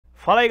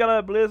Fala aí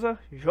galera, beleza?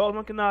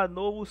 Josman aqui na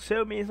novo,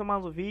 seu mesmo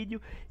mais um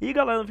vídeo. E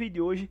galera, no vídeo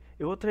de hoje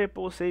eu vou trazer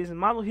para vocês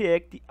mais um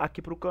react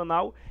aqui pro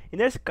canal. E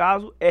nesse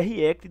caso é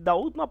react da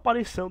última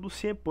aparição do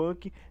CM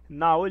Punk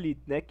na All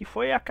Elite, né? Que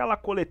foi aquela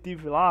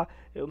coletiva lá,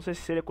 eu não sei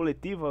se seria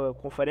coletiva,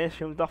 conferência,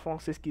 chame da forma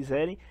que vocês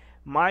quiserem.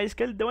 Mas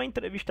que ele deu uma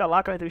entrevista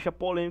lá, aquela entrevista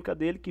polêmica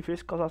dele, que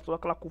fez causar toda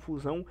aquela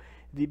confusão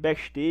de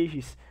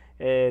backstages,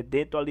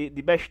 dentro ali,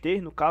 de backstage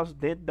no caso,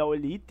 dentro da All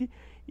Elite.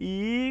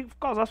 E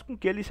causasse com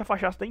que ele se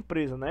afastasse da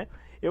empresa, né?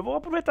 Eu vou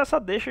aproveitar essa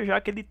deixa, já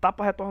que ele tá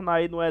para retornar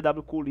aí no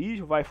EW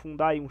Collision, vai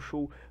fundar aí um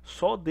show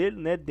só dele,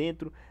 né,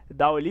 dentro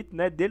da All Elite,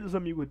 né, dele, os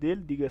amigos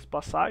dele, diga-se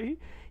passagem,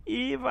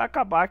 e vai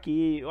acabar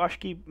aqui, eu acho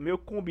que meio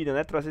que combina,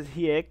 né, trazer esse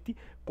react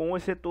com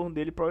esse retorno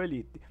dele para a All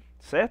Elite,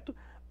 certo?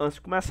 Antes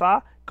de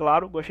começar,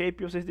 claro, gostaria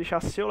de vocês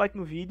deixarem seu like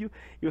no vídeo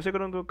e você que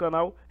não é no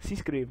canal, se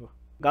inscreva.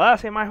 Galera,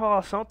 sem mais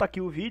enrolação, tá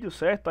aqui o vídeo,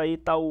 certo? Aí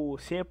tá o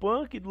CM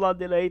Punk, do lado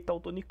dele aí tá o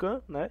Tony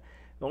Khan, né?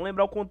 Vamos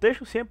lembrar o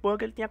contexto, o CM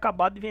Punk ele tinha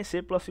acabado de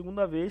vencer pela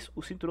segunda vez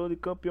o cinturão de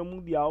campeão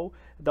mundial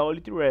da All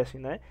Elite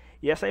Wrestling, né?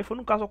 E essa aí foi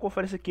no caso a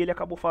conferência que ele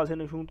acabou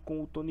fazendo junto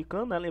com o Tony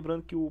Khan, né?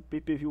 Lembrando que o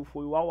pay-per-view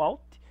foi o All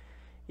Out.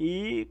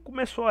 E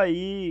começou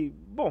aí,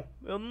 bom,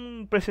 eu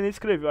não preciso nem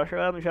descrever, eu acho que a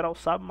galera no geral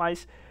sabe,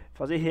 mas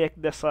fazer react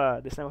desse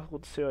negócio que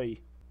aconteceu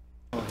aí.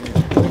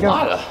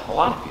 A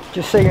lot of people.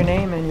 Just say your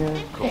name and your...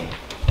 Cool.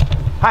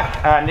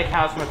 Hi, Nick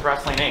Hausman with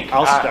Wrestling Inc.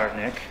 I'll start,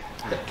 Nick.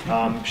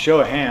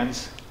 Show of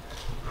hands.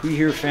 Who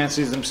here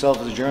fancies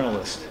themselves as a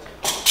journalist?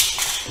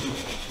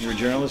 You're a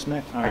journalist,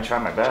 Nick? All I right. try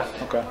my best.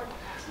 Okay.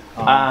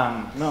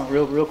 No,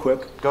 real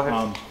quick. Go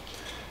ahead.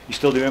 You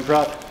still do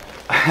improv?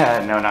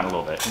 No, not a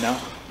little bit. No?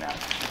 No.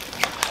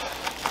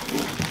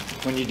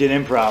 When you did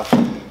improv,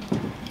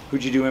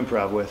 who'd you do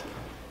improv with?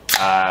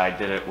 I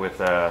did it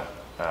with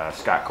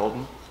Scott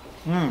Colton.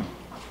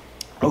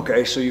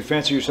 Okay, so you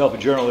fancy yourself a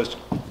journalist.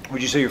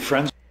 Would you say you're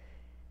friends?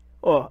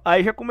 Ó,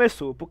 aí já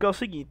começou, porque é o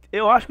seguinte,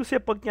 eu acho que o CM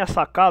Punk tinha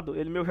sacado,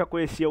 ele meio já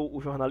conhecia o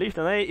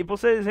jornalista, né? E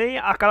vocês veem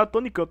a cara do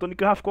Tony Khan, o Tony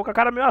Khan já ficou com a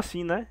cara meio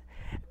assim, né?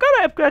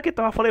 Cara, é porque aqui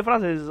eu falei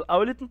várias vezes, a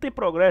All Elite não tem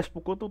progresso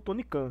por conta do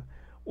Tony Khan.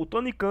 O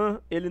Tony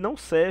Khan, ele não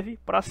serve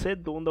pra ser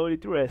dono da All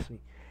Elite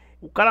Wrestling.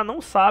 O cara não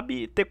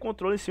sabe ter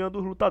controle em cima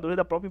dos lutadores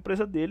da própria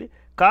empresa dele,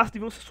 caso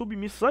deviam ser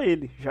submissos a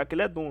ele, já que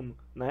ele é dono,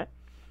 né?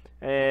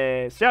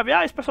 Você já vê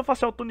a expressão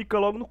facial do Tony Khan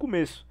logo no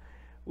começo.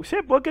 O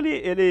CM Punk,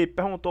 ele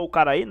perguntou ao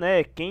cara aí,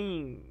 né,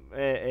 quem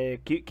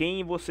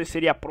você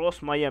seria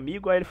próximo aí,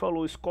 amigo, aí ele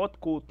falou Scott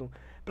Colton.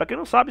 Pra quem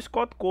não sabe,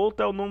 Scott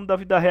Colton é o nome da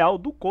vida real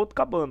do Colt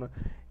Cabana.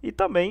 E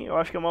também, eu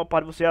acho que a maior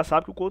parte de você já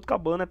sabe que o Colt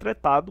Cabana é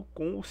tratado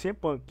com o CM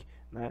Punk,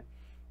 né.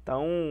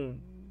 Então,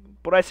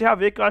 por aí você já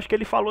vê que eu acho que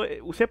ele falou,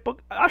 o CM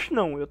Punk, acho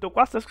não, eu tenho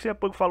quase certeza que o CM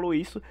Punk falou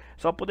isso,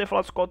 só pra poder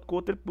falar do Scott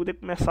Colton, ele poder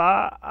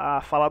começar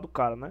a falar do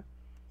cara, né.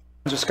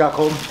 Is it Scott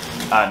Colton?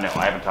 No,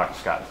 I haven't talked to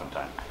Scott in some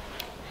time.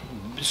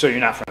 So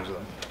you're not friends with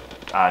him?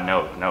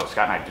 No,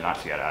 Scott and I do not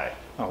see eye to eye.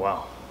 Oh,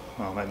 wow.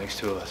 Well, that makes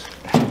two of us.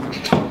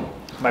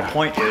 My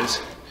point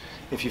is,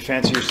 if you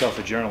fancy yourself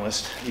a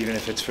journalist, even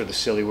if it's for the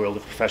silly world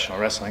of professional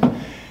wrestling,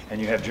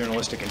 and you have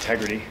journalistic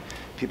integrity,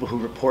 people who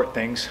report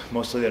things,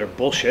 mostly that are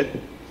bullshit,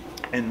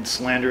 and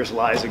slanderous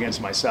lies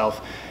against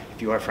myself,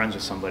 if you are friends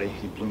with somebody,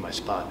 you blew my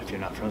spot. If you're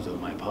not friends with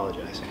them, I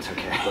apologize. It's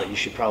okay. But you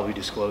should probably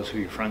disclose who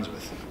you're friends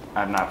with.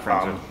 I'm not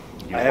friends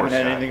with you. I haven't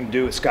had anything to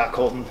do with Scott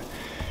Colton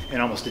in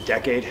almost a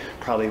decade.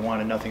 Probably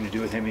wanted nothing to do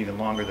with him even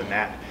longer than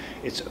that.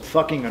 It's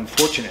fucking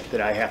unfortunate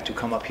that I have to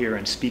come up here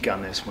and speak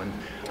on this when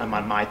I'm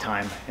on my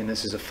time and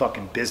this is a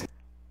fucking business.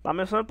 Tá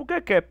mencionando por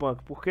que é,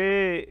 Punk?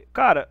 Porque,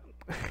 cara,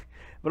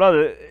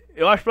 brother,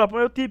 eu acho que pela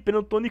primeira eu tive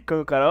pena do Tony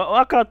Khan, cara.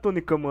 Olha a cara do Tony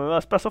Khan, mano.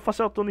 As pessoas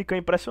facial do Tony Khan é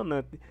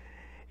impressionante.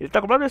 Ele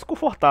tá completamente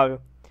desconfortável.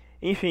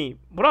 Enfim,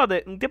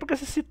 brother, não tem por que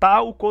você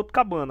citar o Colt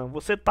Cabana.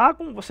 Você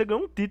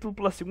ganhou um título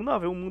pela segunda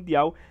vez, um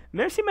mundial,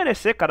 mesmo sem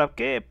merecer, cara,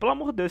 porque, pelo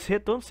amor de Deus, esse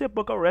retorno do CM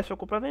Punk ao wrestling é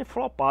completamente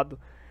flopado.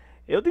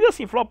 Eu digo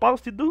assim, flopado no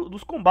sentido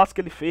dos combates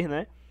que ele fez,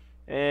 né?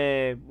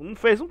 Não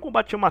fez um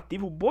combate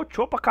chamativo,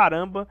 boteou pra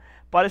caramba.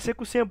 Parecia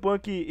que o CM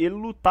Punk, ele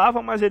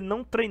lutava, mas ele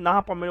não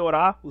treinava pra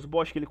melhorar os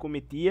botes que ele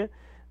cometia,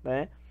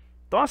 né?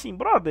 Então assim,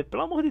 brother,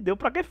 pelo amor de Deus,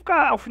 pra que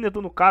ficar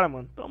alfinetando o cara,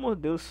 mano? Pelo amor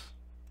de Deus.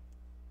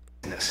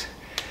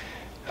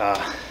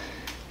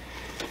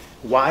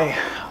 Why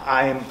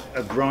I'm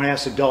a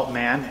grown-ass adult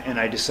man and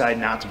I decide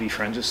not to be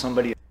friends with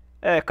somebody.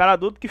 Cara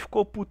adulto que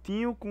ficou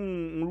putinho com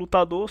um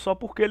lutador só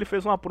porque ele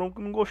fez uma promo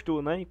que não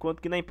gostou, né? Enquanto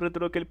que na empresa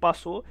anterior que ele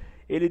passou,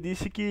 ele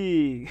disse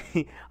que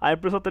a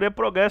empresa teria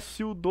progresso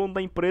se o dono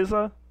da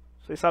empresa,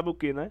 vocês sabem o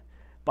que, né?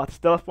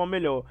 Participe dela de forma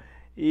melhor.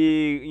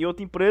 E em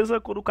outra empresa,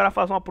 quando o cara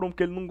faz uma promo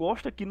que ele não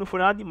gosta, que não foi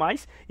nada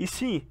demais. E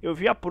sim, eu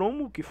vi a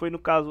promo, que foi no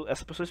caso,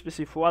 essa pessoa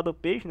específica foi o Adam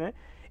Page, né?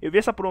 Eu vi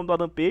essa promo do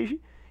Adam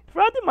Page.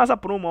 Foi nada demais a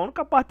promo, a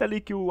única parte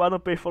ali que o Adam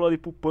Page falou ali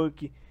pro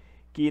Punk,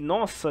 que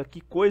nossa, que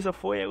coisa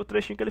foi o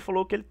trechinho que ele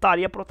falou que ele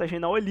estaria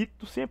protegendo a All Elite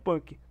do CM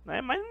Punk,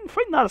 né? Mas não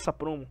foi nada essa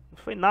promo, não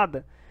foi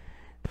nada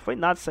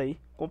isso aí.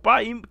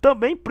 E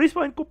também,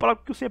 principalmente comparado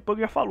com o que o CM Punk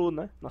já falou,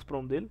 né? Nas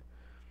promos dele.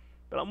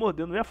 Pelo amor de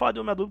Deus, não ia falar de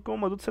homem adulto, porque o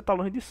homem adulto você tá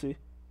longe de ser.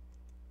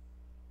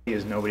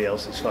 is nobody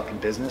else's fucking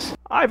business.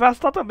 Ah, e vai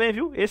assustar também,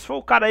 viu? Esse foi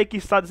o cara aí que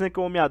está dizendo que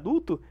é um homem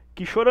adulto,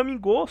 que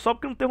choramingou só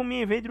porque não teve um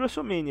main event de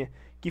WrestleMania.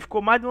 Que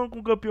ficou mais de um ano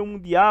com campeão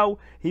mundial,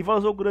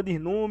 rivalizou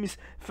grandes nomes,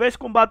 fez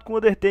combate com o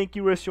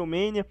Undertaker em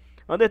WrestleMania.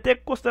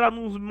 Undertaker, considerado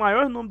um dos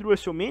maiores nomes de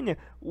WrestleMania,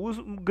 os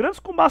grandes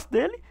combates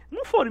dele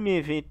não foram em main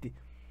event.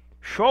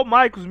 Shawn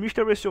Michaels,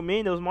 Mr.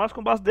 WrestleMania, os maiores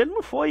combates dele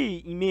não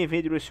foi em main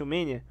event de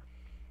WrestleMania.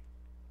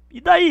 E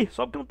daí?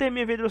 Só porque não tem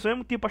main event de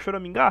WrestleMania, motivo pra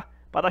choramingar?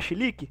 Pra dar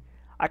chilique?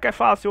 Aí quer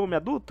falar ser homem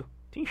adulto?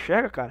 Te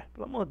enxerga, cara.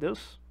 Pelo amor de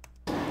Deus.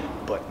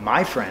 But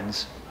my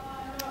friends,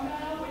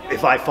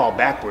 if I fall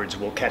backwards,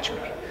 will catch me.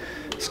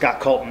 Scott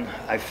Colton,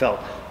 I felt,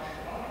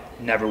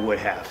 never would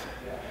have.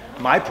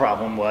 My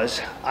problem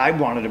was I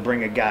wanted to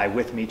bring a guy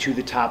with me to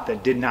the top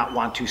that did not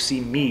want to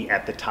see me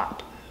at the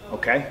top.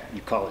 Okay?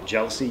 You call it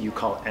jealousy, you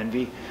call it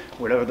envy,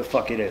 whatever the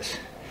fuck it is.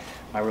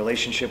 My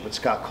relationship with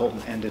Scott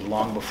Colton ended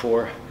long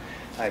before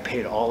I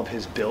paid all of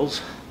his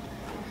bills.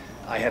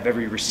 I have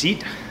every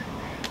receipt.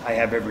 I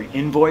have every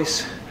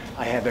invoice.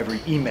 I have every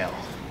email.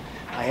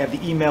 I have the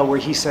email where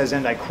he says,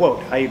 and I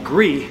quote, "I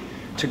agree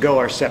to go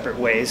our separate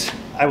ways.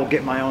 I will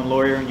get my own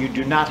lawyer and you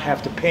do not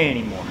have to pay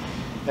anymore."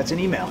 That's an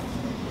email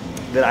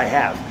that I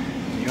have.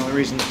 The only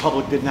reason the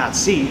public did not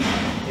see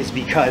is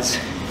because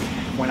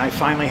when I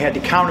finally had to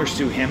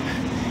countersue him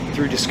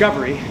through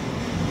discovery,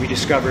 we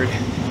discovered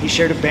he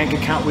shared a bank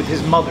account with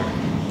his mother.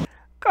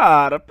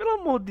 Cara,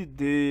 pelo amor de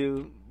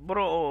Deus,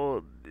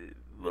 brother.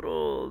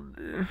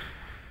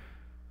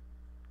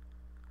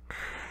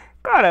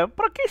 Cara,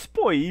 pra que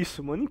expor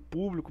isso, mano, em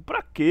público?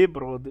 Pra que,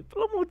 brother?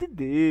 Pelo amor de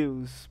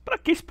Deus. Pra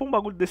que expor um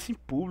bagulho desse em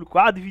público?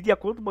 Ah, dividir a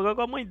conta do bagulho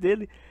com a mãe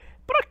dele.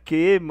 Pra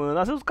que, mano?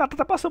 Às vezes o cara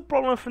tá passando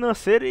problema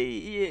financeiro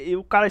e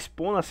o cara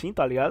expondo assim,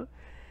 tá ligado?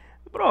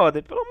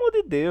 Brother, pelo amor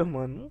de Deus,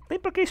 mano. Não tem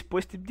pra que expor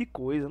esse tipo de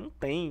coisa. Não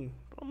tem.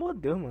 Pelo amor de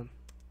Deus, mano.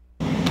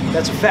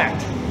 That's a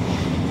fact.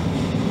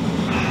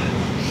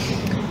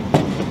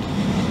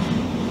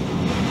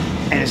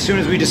 And as soon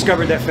as we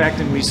discovered that fact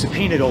and we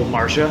subpoenaed old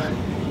Marcia,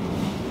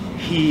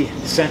 he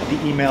sent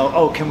the email,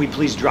 "Oh, can we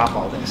please drop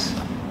all this?"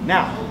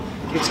 Now,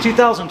 it's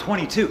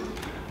 2022.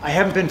 I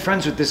haven't been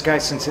friends with this guy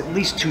since at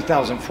least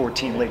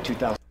 2014, late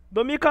 2000.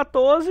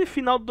 2014,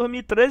 final de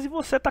 2013,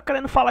 você tá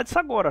querendo falar disso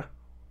agora.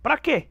 Pra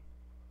quê?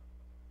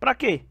 Pra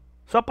quê?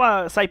 Só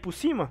pra sair por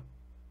cima?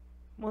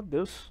 Meu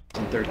Deus.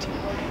 13.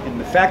 And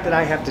the fact that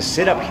I have to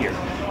sit up here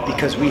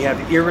because we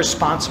have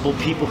irresponsible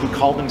people who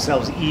call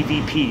themselves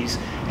EVPs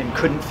and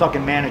couldn't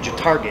fucking manage a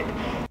target.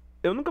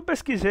 Eu nunca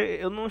pesquisei,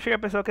 eu não cheguei a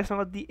pensar na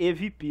questão de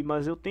EVP,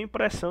 mas eu tenho a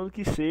impressão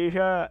que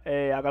seja,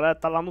 a galera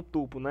tá lá no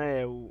topo,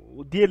 né,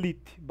 o de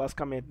elite,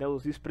 basicamente, né,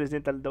 os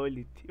vice-presidentes ali da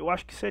elite. Eu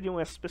acho que seriam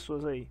essas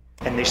pessoas aí.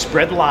 And they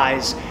spread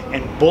lies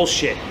and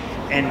bullshit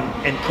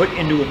and put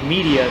into a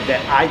media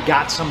that I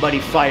got somebody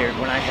fired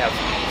when I have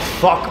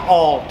fuck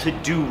all to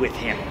do with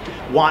him.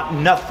 Want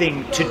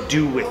nothing to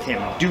do with him.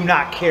 Do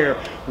not care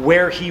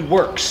where he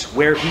works,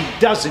 where he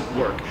doesn't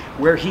work,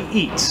 where he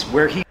eats,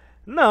 where he...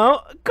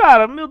 Não,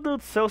 cara, meu Deus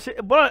do céu,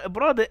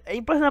 brother, é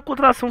impressionante a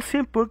contratação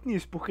CM Punk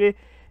nisso, porque,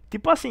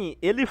 tipo assim,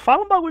 ele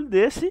fala um bagulho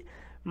desse,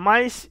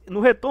 mas no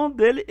retorno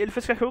dele, ele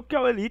fez questão que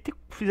a Elite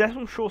fizesse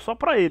um show só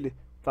pra ele,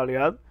 tá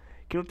ligado?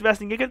 Que não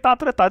tivesse ninguém que ele tava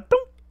tretado.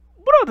 Então,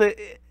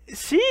 brother,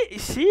 se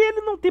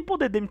ele não tem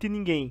poder de demitir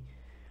ninguém,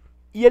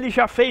 e ele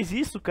já fez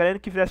isso, querendo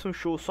que fizesse um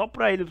show só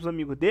pra ele e pros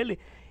amigos dele,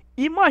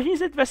 imagine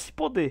se ele tivesse esse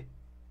poder.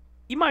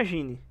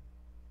 Imagine.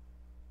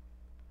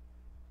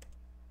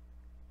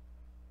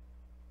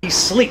 He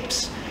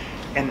sleeps.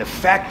 And the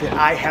fact that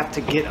I have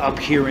to get up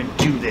here and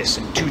do this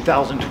in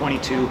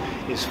 2022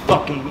 is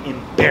fucking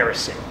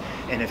embarrassing.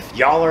 And if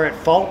y'all are at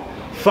fault,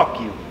 fuck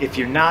you. If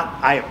you're not,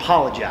 I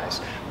apologize.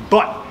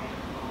 But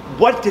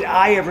what did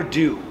I ever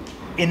do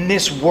in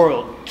this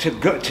world to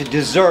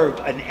deserve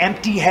an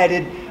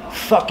empty-headed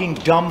fucking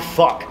dumb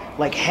fuck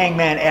like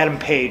Hangman Adam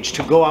Page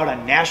to go out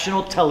on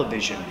national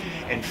television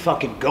and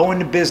fucking go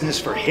into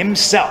business for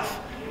himself?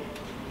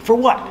 For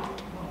what?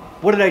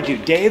 What did I do,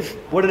 Dave?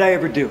 What did I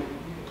ever do?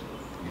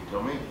 You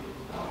tell me.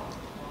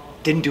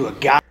 Didn't do a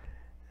god.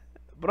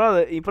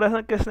 Brother,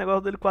 impressionante que esse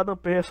negócio dele com o Adam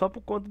Page é só por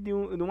conta de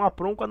uma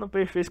promo que o Adam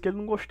Page fez que ele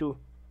não gostou.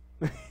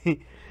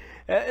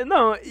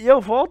 Não, e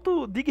eu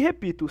volto, digo e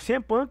repito, o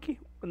CM Punk,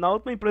 na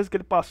última empresa que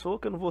ele passou,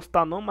 que eu não vou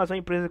citar não, mas é uma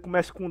empresa que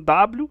começa com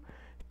W,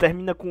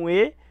 termina com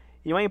E,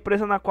 e uma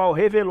empresa na qual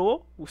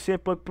revelou o CM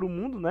Punk pro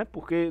mundo, né?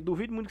 Porque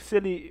duvido muito que se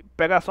ele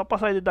pegar só pra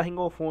sair da Ring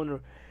of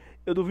Honor,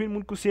 eu duvido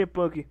muito que o CM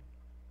Punk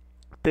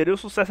teria o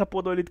sucesso a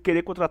poder ele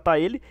querer contratar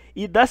ele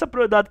e dessa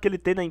prioridade que ele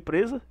tem na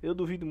empresa, eu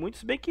duvido muito,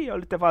 se bem que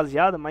ele tá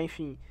vaziada, mas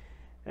enfim,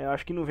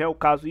 acho que não vem ao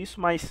caso isso,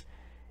 mas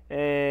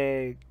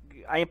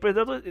a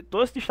empresa deu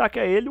todo esse destaque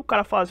a ele, o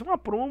cara fazia uma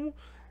promo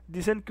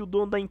dizendo que o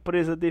dono da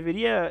empresa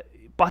deveria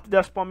partir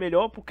dessa para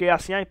melhor, porque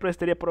assim a empresa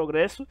teria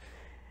progresso,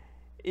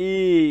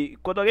 e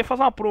quando alguém faz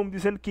uma promo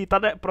dizendo que tá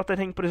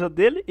protegendo a empresa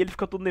dele, ele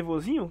fica todo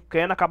nervosinho,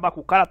 querendo acabar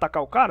com o cara,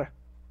 atacar o cara.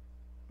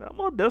 Pelo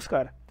amor de Deus,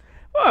 cara.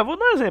 Eu vou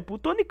dar um exemplo, o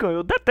Tony Khan,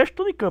 eu detesto o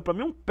Tony Khan, pra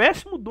mim é um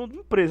péssimo dono de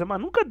empresa, mas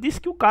nunca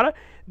disse que o cara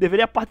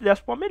deveria partir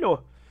dessa para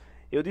melhor.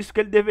 Eu disse que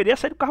ele deveria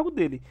sair do cargo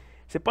dele.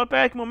 Você pode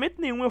pegar que em momento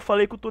nenhum eu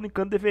falei que o Tony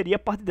Khan deveria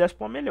partir dessa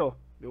pra uma melhor.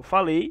 Eu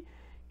falei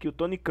que o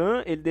Tony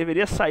Khan, ele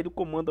deveria sair do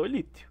comando da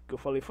Elite. O que eu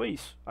falei foi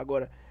isso.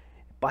 Agora,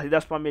 partir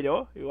dessa pra uma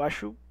melhor, eu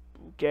acho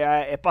que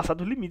é passar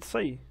dos limites isso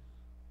aí.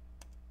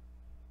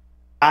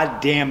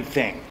 Goddamn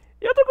thing.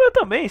 E outra coisa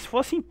também, se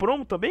fosse em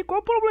promo também, qual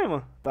é o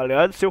problema? Tá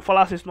ligado? Se eu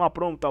falasse isso numa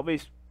promo,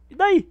 talvez. E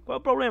daí? Qual é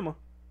o problema?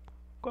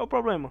 Qual é o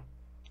problema?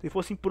 Se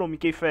fosse em promo, em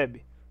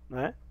Kayfabe,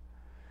 né?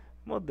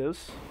 Meu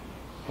Deus.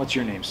 What's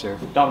your name, sir?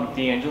 Dominic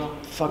D'Angelo.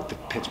 Fuck the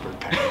Pittsburgh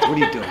Penguins. What are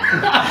you doing?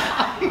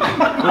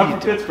 I'm from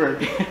Pittsburgh.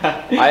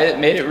 I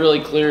made it really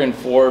clear in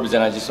Forbes,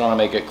 and I just want to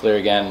make it clear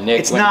again. Nick,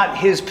 It's not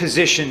his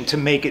position to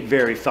make it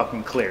very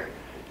fucking clear.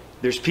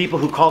 There's people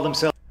who call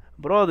themselves...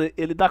 Brother,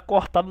 ele dá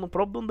cortado no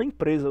próprio dono da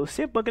empresa. O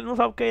CM Punk, ele não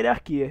sabe o que é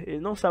hierarquia.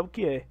 Ele não sabe o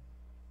que é.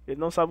 Ele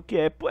não sabe o que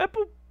é. É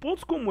por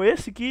pontos como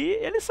esse que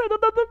ele sai da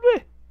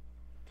WWE.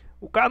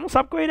 O cara não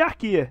sabe o que é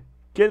hierarquia.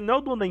 Que ele não é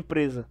o dono da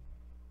empresa.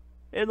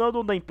 Ele não é o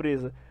dono da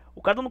empresa.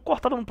 O cara dando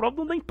cortada no próprio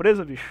dono da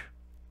empresa, bicho.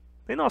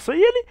 Tem noção?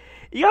 E ele...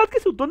 E acho que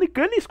esse, o Tony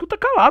Khan, ele escuta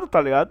calado,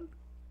 tá ligado?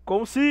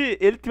 Como se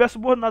ele tivesse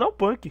subordinado ao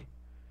Punk.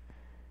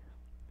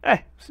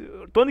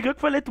 O Tony Khan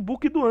que foi eleito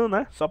Book do ano,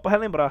 né? Só pra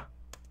relembrar.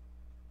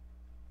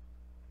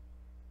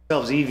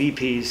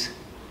 EVPs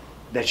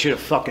that should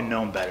have fucking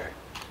known better.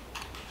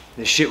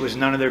 This shit was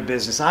none of their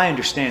business. I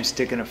understand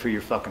sticking up for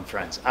your fucking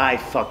friends. I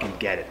fucking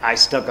get it. I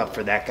stuck up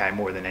for that guy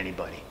more than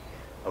anybody.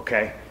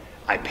 Okay?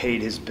 I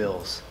paid his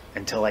bills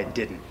until I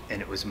didn't,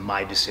 and it was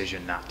my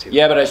decision not to.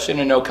 Yeah, but I shouldn't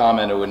have no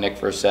commented when Nick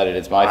first said it.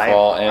 It's my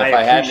fault, and if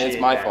I hadn't, it's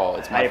my fault.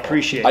 It's my I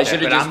appreciate fault. that. I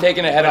should have just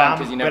taken it head on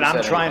because you never said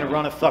But I'm trying to anything.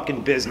 run a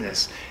fucking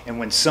business, and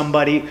when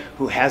somebody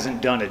who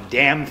hasn't done a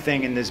damn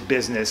thing in this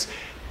business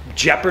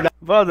jeopardizes...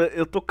 Mano,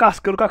 eu tô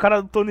cascando com a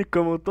cara do Tony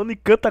Khan, mano. O Tony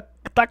Khan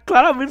tá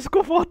claramente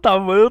desconfortável,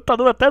 mano. Eu tá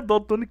dando até dó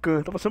do Tony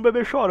Khan. Tá parecendo um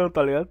bebê chorando,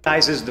 tá ligado?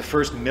 the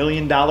first $1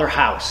 million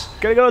house.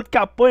 Aquele garoto que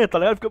apanha, tá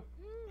ligado? Fica...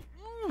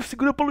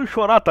 segura pra não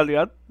chorar, tá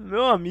ligado?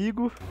 Meu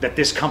amigo. That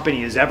this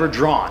company has ever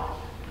drawn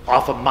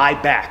off of my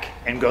back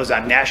and goes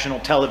on national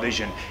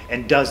television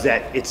and does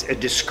that. It's a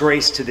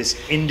disgrace to this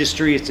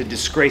industry. It's a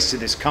disgrace to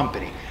this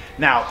company.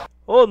 Now...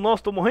 Ô,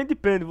 nossa, tô morrendo de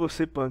pena de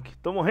você, Punk.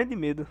 Tô morrendo de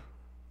medo.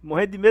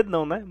 Morrendo de medo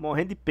não, né?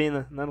 Morrendo de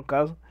pena, né, no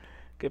caso.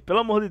 Porque, pelo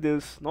amor de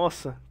Deus,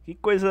 nossa, que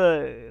coisa...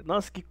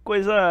 Nossa, que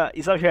coisa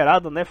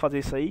exagerada, né, fazer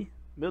isso aí.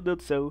 Meu Deus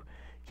do céu.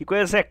 Que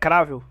coisa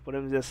execrável,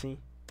 podemos dizer assim.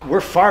 We're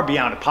far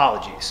beyond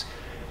apologies,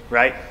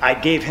 right? I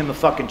gave him a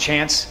fucking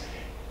chance.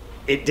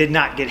 It did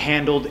not get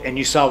handled, and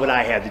you saw what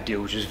I had to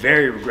do, which is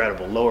very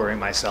regrettable, lowering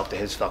myself to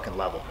his fucking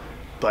level.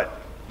 But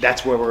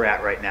that's where we're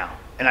at right now.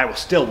 And I will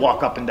still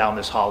walk up and down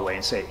this hallway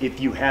and say, if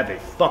you have a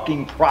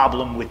fucking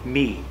problem with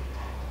me,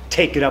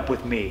 take it up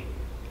with me.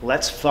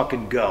 Let's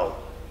fucking go.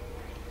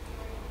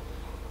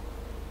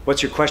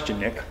 What's your question,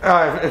 Nick?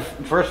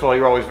 First of all,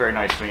 you're always very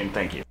nice to me, and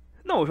thank you.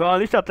 Não, o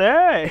jornalista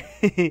até...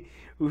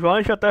 o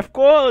jornalista até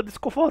ficou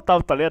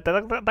desconfortável, tá ligado?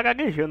 Até tá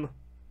gaguejando.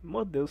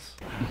 Meu Deus.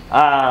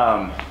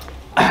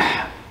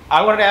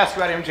 I wanted to ask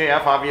you about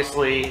MJF.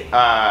 Obviously,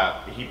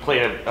 he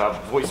played a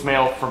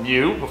voicemail from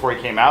you before he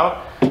came out.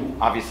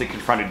 Obviously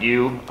confronted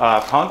you,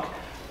 Punk.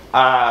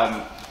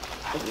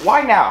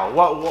 Why now?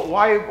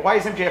 Why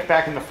is MJF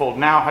back in the fold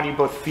now? How do you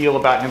both feel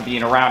about him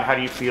being around? How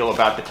do you feel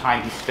about the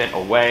time he spent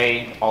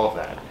away? All of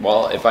that.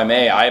 Well, if I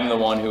may, I'm the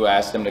one who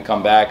asked him to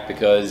come back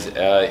because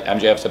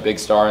MJF's a big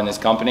star in this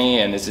company,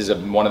 and this is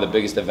one of the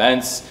biggest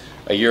events.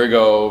 A year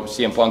ago,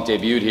 CM Punk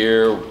debuted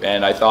here,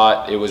 and I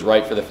thought it was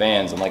right for the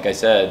fans. And like I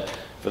said,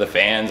 for the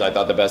fans, I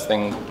thought the best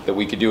thing that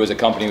we could do as a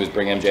company was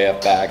bring MJF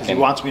back. He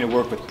wants me to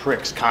work with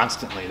pricks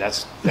constantly.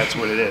 That's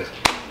what it is.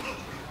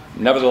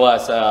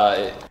 Nevertheless,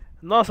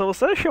 Nossa,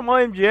 você chamou o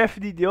MJF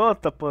de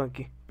idiota,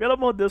 Punk? Pelo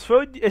amor de Deus,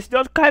 foi esse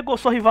idiota que carregou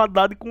sua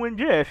rivalidade com o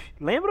MJF,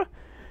 lembra?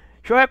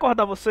 Deixa eu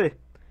recordar você.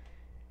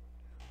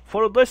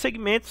 Foram 2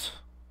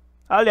 segmentos.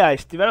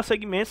 Aliás, tiveram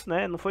segmentos,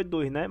 né? Não foi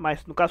 2, né?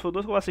 Mas no caso foi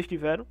 2 que vocês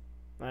tiveram,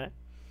 né?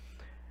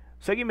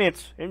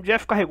 Segmentos.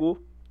 MJF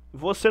carregou.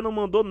 Você não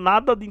mandou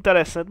nada de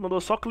interessante, mandou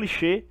só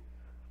clichê.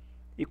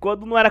 E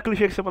quando não era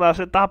clichê que você mandava,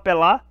 você tava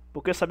pelar,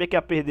 porque sabia que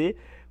ia perder.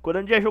 Quando o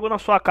MJF jogou na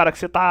sua cara que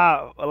você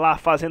tá lá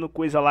fazendo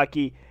coisa lá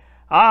que...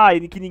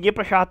 que ninguém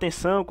prestava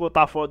atenção quando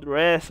tava fora do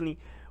wrestling,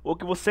 ou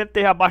que você sempre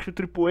teve abaixo do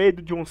Triple A,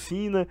 do John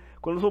Cena.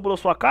 Quando sobrou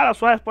sua cara, a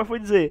sua resposta foi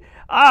dizer: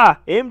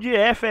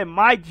 MJF é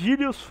my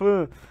Gilius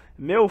fan,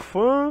 meu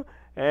fã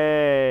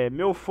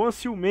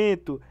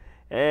ciumento.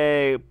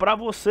 Pra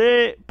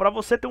você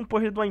ter um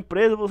posto de uma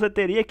empresa, você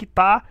teria que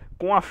estar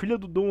com a filha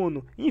do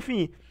dono.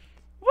 Enfim,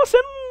 você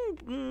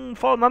não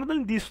falou nada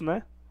além disso,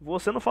 né?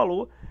 Você não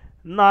falou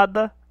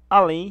nada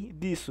além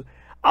disso.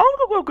 A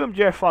única coisa que o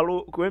MJF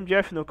falou,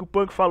 que o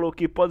Punk falou,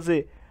 que pode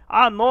dizer,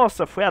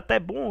 nossa, foi até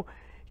bom,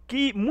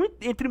 que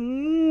entre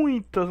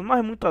muitas,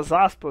 mas muitas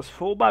aspas,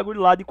 foi o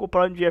bagulho lá de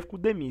comprar o MJF com o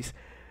Demis.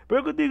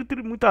 Por que eu digo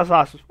entre muitas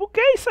aspas? Porque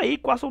é isso aí,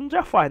 quase todo mundo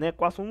já faz, né?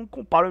 Quase todo mundo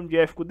compara o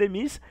MJF com o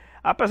Demis,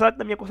 apesar de,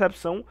 na minha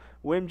concepção,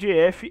 o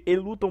MJF,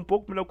 ele luta um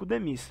pouco melhor que o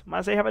Demis,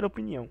 mas aí já vai dar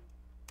opinião.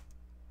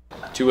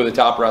 2 of the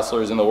top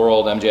wrestlers in the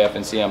world, MJF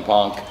and CM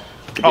Punk,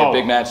 could be a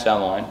big match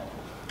down the line.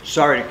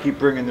 sorry to keep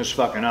bringing this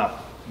fucking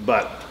up,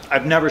 but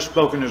I've never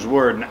spoken his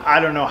word in I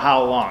don't know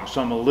how long,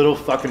 so I'm a little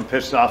fucking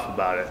pissed off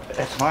about it.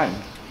 That's fine.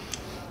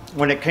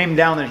 When it came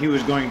down that he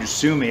was going to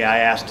sue me, I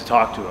asked to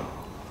talk to him.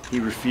 He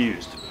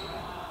refused.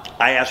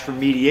 I asked for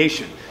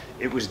mediation.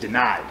 It was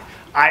denied.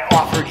 I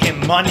offered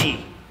him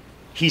money.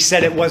 He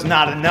said it was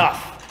not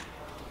enough.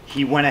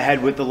 He went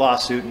ahead with the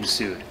lawsuit and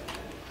sued.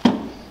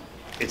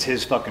 It's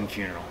his fucking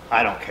funeral.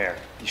 I don't care.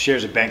 He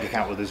shares a bank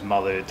account with his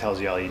mother. It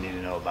tells you all you need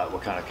to know about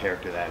what kind of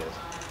character that is.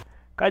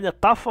 O cara ainda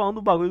tá falando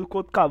do bagulho do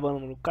Copacabana,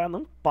 mano. O cara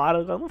não para,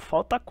 o cara não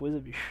falta coisa,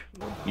 bicho.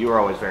 You were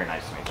always very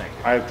nice to me, thank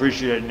you. I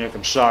appreciate it, Nick.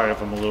 I'm sorry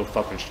if I'm a little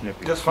fucking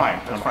snippy. That's fine.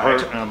 I'm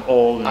hurt and I'm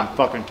old and I'm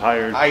fucking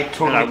tired.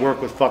 And I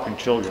work with fucking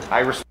children.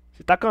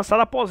 Se tá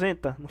cansado,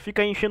 aposenta. Não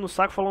fica aí enchendo o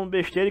saco falando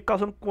besteira e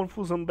causando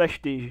confusão no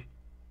backstage.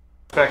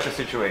 Respect the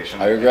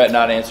situation. I regret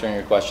not answering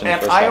your question.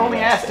 And I only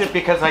asked it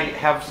because I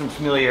have some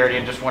familiarity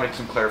and just wanted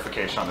some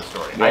clarification on the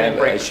story.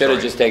 Yeah, I should have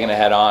just taken a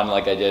head on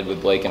like I did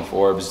with Blake and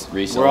Forbes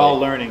recently. We're all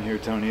learning here,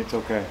 Tony. It's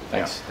okay.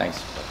 Thanks. Yeah.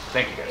 Thanks.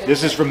 Thank you, guys.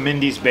 This is from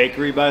Mindy's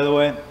Bakery, by the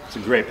way. It's a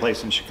great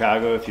place in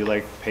Chicago. If you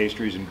like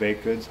pastries and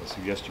baked goods, I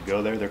suggest you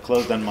go there. They're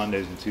closed on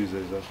Mondays and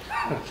Tuesdays, though.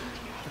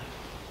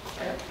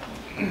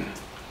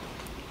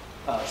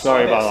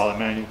 Sorry about all that,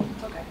 man.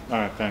 Okay. All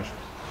right, thanks.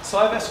 So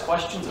I've asked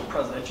questions of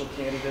presidential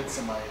candidates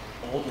in my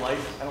old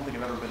life. I don't think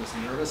I've ever been as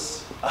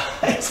nervous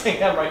as I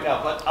am right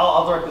now, but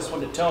I'll direct this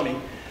one to Tony.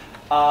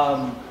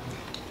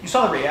 You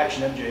saw the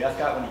reaction MJF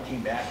got when he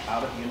came back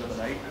out at the end of the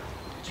night.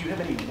 Do you have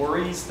any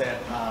worries that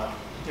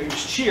he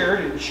was cheered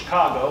in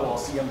Chicago while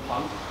CM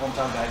Punk,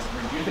 hometown guys,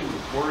 do you have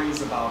any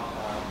worries about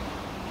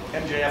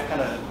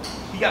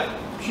MJF he got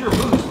pure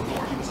booze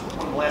before. He was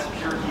one of the last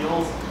pure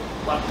heels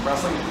left in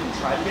wrestling that didn't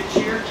try to get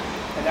cheered.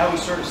 And now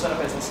he's sort of set up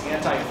as this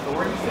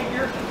anti-authority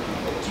figure.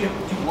 Do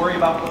you worry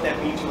about what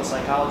that means for the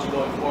psychology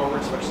going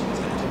forward, especially if it's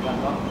going to take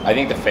on Punk? I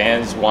think the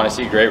fans want to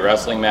see great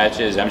wrestling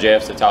matches.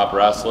 MJF's the top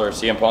wrestler.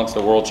 CM Punk's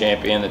the world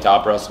champion, the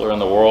top wrestler in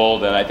the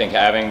world. And I think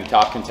having the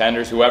top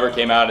contenders, whoever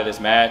came out of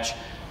this match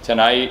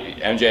tonight,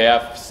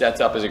 MJF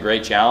sets up as a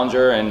great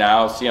challenger. And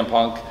now CM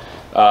Punk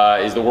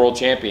is the world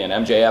champion.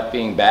 MJF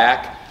being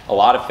back. A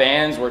lot of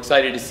fans were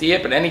excited to see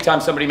it, but anytime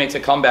somebody makes a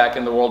comeback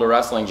in the world of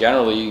wrestling,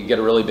 generally you get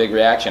a really big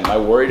reaction. Am I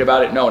worried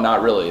about it? No,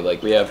 not really.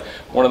 Like, we have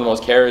one of the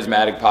most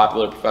charismatic,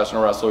 popular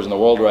professional wrestlers in the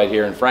world right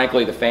here, and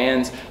frankly, the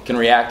fans can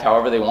react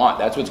however they want.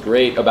 That's what's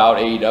great about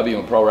AEW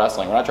and pro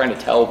wrestling. We're not trying to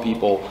tell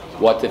people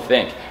what to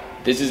think.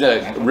 This is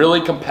a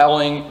really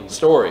compelling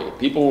story.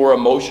 People were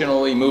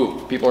emotionally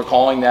moved. People are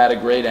calling that a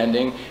great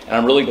ending, and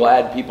I'm really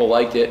glad people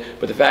liked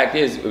it. But the fact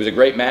is, it was a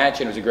great match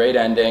and it was a great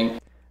ending.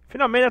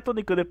 Finalmente, né,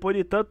 Tony, depois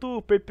de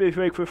tanto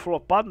PPV aí que foi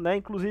flopado, né?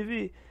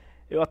 Inclusive,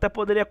 eu até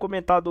poderia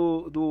comentar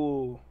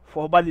do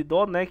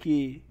Farpando, né?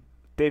 Que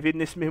teve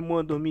nesse mesmo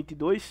ano,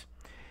 2022.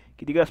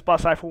 Que, diga-se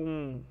passagem, foi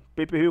um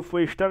PPV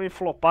foi extremamente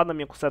flopado na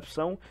minha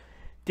concepção.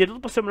 Tinha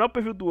tudo para ser o melhor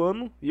PPV do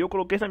ano. E eu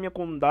coloquei isso na minha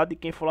comunidade.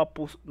 Quem for lá,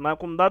 na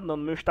comunidade não,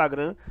 no meu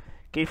Instagram.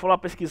 Quem for lá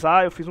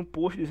pesquisar, eu fiz um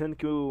post dizendo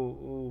que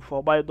o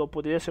Farpando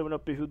poderia ser o melhor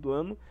PPV do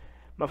ano.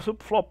 Mas foi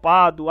super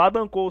flopado.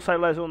 Adam Cole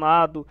saiu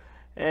lesionado.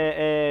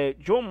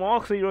 John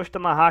Moxley e Hiroshi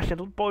Tanahashi, tinha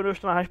tudo para o Hiroshi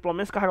Tanahashi pelo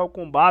menos carregar o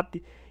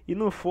combate, e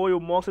não foi. O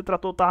Moxley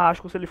tratou o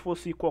Tanahashi como se ele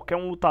fosse qualquer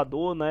um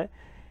lutador, né?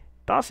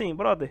 Então assim,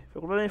 brother,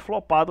 foi completamente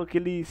flopado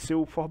aquele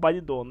seu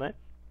Farpando, né?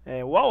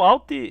 O All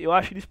Out, eu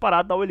acho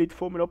disparado da All Elite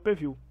foi o melhor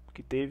preview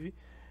que teve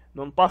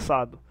no ano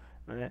passado,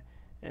 né?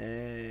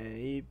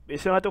 E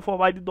esse ano vai ter o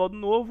Farpando de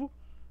novo.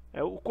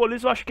 O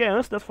Coliseu eu acho que é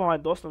antes dessa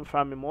Farpando, se não me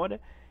falha a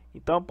memória.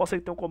 Então pode ser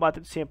que tenha um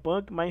combate do CM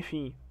Punk, mas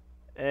enfim.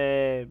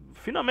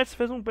 Finalmente você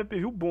fez um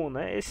PPV bom,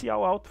 né? Esse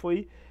All Out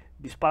foi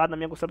disparado na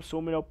minha concepção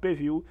o melhor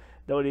PPV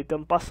da Elite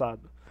ano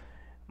passado.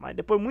 Mas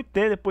depois de muito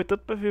tempo, depois de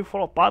tanto PPV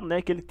flopado, né?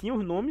 Que ele tinha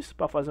os nomes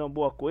para fazer uma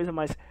boa coisa,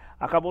 mas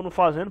acabou não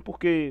fazendo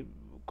porque,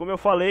 como eu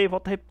falei,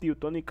 volto a repetir, o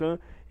Tony Khan,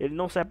 ele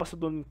não serve para ser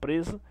dono de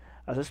empresa.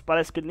 Às vezes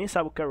parece que ele nem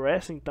sabe o que é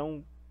wrestling,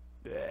 então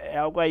é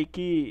algo aí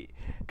que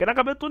na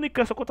cabeça do Tony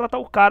Khan, só contratar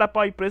o cara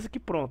para a empresa que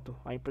pronto,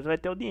 a empresa vai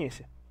ter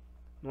audiência.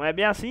 Não é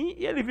bem assim,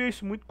 e ele viu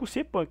isso muito com o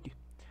CM Punk.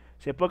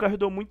 O CM Punk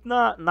ajudou muito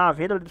na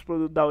venda dos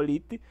produtos da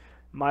Elite,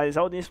 mas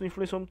a audiência não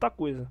influenciou muita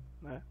coisa,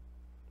 né?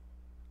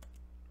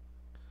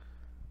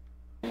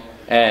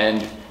 And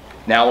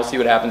now we'll see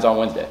what happens on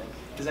Wednesday.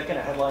 Is that going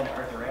to headline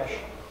Arthur Ashe,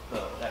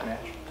 that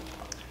match?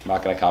 I'm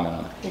not going to comment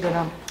on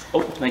it.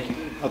 Oh, thank you.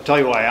 I'll tell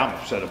you why I'm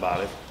upset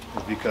about it,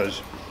 is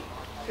because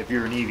if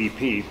you're an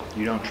EVP,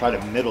 you don't try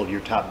to middle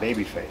your top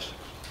babyface.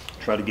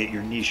 Try to get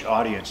your niche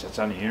audience that's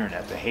on the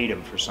internet to hate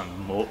him for some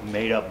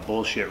made-up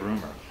bullshit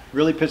rumor.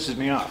 Really pisses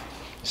me off.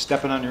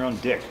 Stepping on your own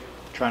dick,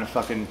 trying to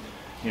fucking,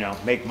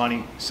 make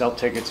money, sell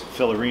tickets,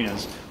 fill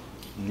arenas,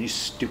 and these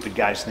stupid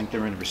guys think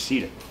they're in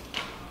Reseda.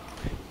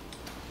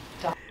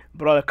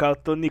 Brother, cara, o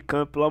Tony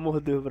Khan, pelo amor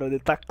de Deus, brother,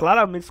 ele tá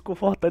claramente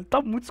desconfortável, ele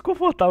tá muito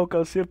desconfortável,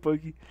 cara, o CM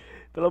Punk,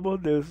 pelo amor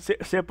de Deus.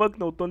 CM Punk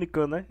não, o Tony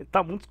Khan, né? Ele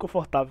tá muito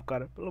desconfortável,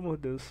 cara, pelo amor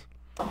de Deus.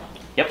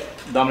 Yep,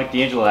 Dominic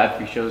D'Angelo at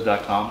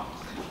freeshows.com.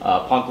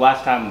 Punk,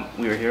 last time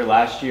we were here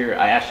last year,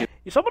 I asked you.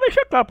 E só pra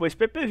deixar claro, pô, esse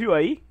PPV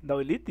aí, da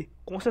Elite,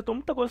 consertou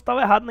muita coisa que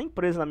tava errada na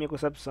empresa, na minha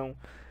concepção.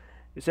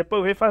 E você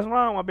pode ver, faz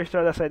uma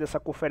besteira dessa aí, dessa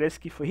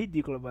conferência que foi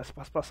ridícula, essa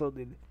participação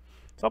dele.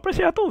 Só pra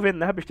vocês já estão vendo,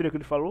 né, a besteira que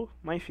ele falou,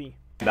 mas enfim.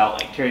 About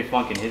like Terry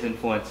Funk and his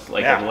influence,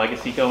 like the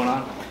legacy going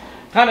on.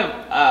 Kind of,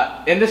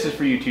 and this is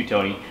for you too,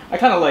 Tony. I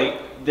kind of like,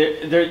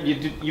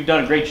 you've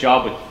done a great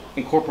job with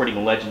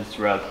incorporating legends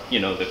throughout, you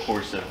know, the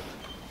course of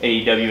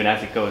AEW and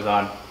as it goes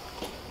on.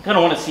 Kind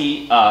of want to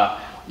see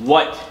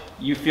what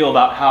you feel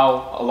about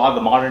how a lot of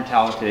the modern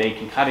talent today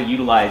can kind of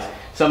utilize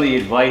some of the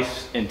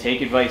advice and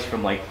take advice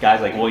from like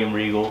guys like William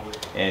Regal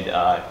and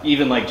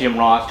even like Jim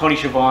Ross, Tony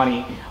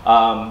Schiavone.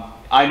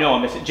 I know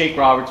I'm missing Jake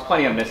Roberts,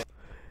 plenty I'm missing.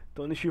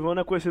 Tony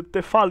Schiavone é conhecido por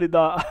ter falido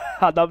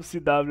a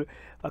WCW.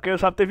 Pra quem não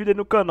sabe, tem vídeo aí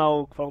no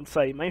canal falando disso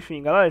aí. Mas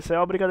enfim, galera, isso aí é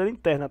uma brincadeira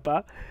interna,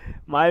 tá?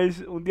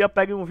 Mas um dia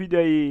peguem um vídeo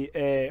aí,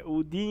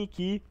 o dia em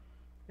que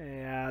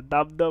a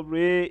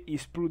WWE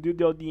explodiu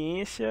de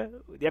audiência.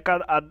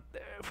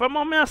 Foi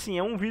mais ou menos assim,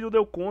 um vídeo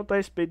deu conta a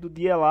respeito do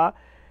dia lá.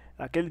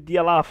 Aquele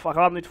dia lá,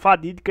 aquela noite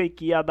fadídica em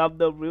que a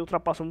WWE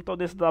ultrapassou muito a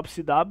audiência da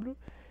WCW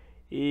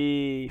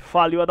e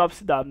faliu a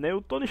WCW, né?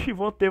 O Tony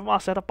Schiavone teve uma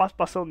certa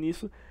participação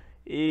nisso.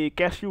 E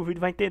quem assistir o vídeo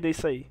vai entender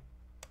isso aí.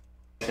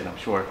 I'm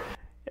sure.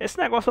 Esse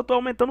negócio eu tô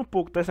aumentando um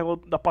pouco, tá? Esse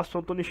negócio da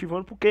participação do Tony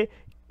Schiavone, porque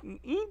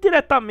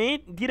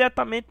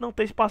diretamente não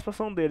tem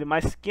participação dele.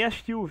 Mas quem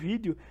assistiu o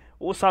vídeo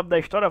ou sabe da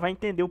história vai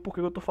entender o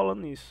porquê que eu tô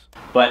falando isso.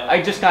 But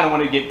I just kind of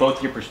want to get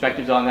both your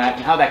perspectives on that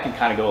and how that can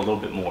kind of go a little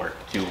bit more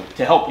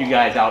to help you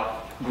guys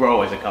out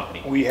grow as a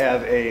company. We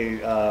have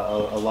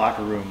a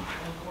locker room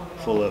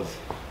full of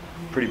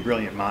pretty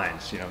brilliant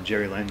minds. You know,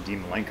 Jerry Lynn,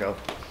 Dean Malenko,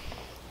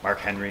 Mark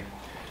Henry.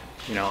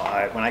 You know,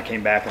 when I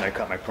came back and I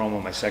cut my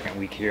promo my second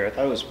week here, I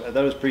thought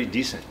it was pretty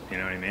decent. You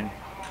know what I mean?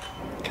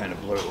 Kind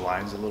of blur the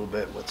lines a little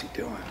bit. What's he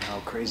doing?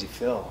 Oh, crazy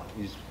Phil.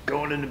 He's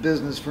going into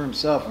business for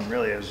himself. And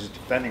really, I was just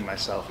defending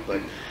myself. But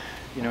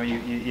you know,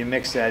 you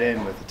mix that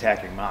in with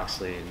attacking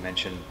Moxley and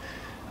mention,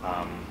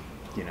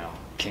 you know,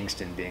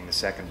 Kingston being the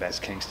second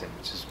best Kingston,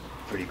 which is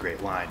a pretty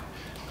great line.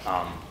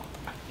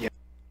 Yeah.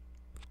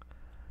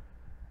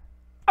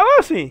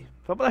 Agora sim,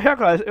 só pra deixar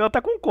claro, eu até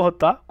concordo,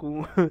 tá?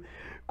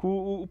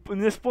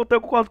 Nesse ponto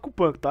eu concordo com o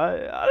Punk, tá?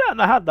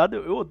 Na realidade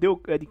eu odeio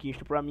o Eddie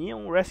Kingston. Pra mim é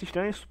um wrestling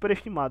estranho e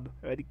superestimado,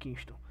 o Eddie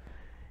Kingston.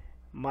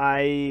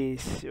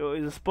 Mas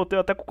nesse ponto eu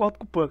até concordo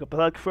com o Punk,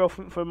 apesar de que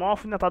foi uma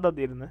alfinetada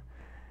dele, né?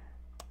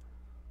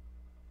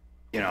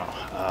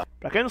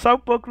 Pra quem não sabe, o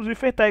Punk inclusive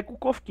fez tag com o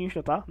Kofi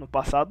Kingston, tá? No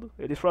passado,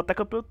 eles foram até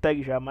campeão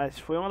tag já, mas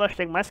foi uma das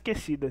tags mais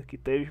esquecidas que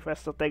teve, foi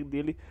essa tag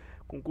dele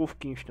com o Kofi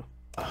Kingston.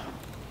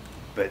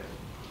 But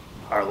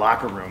our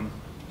locker room,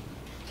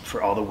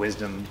 for all the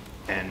wisdom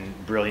and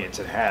brilliance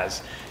it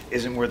has,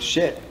 isn't worth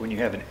shit when you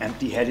have an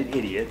empty-headed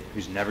idiot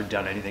who's never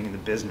done anything in the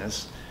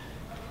business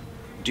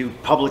do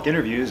public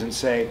interviews and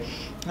say,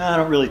 I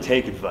don't really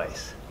take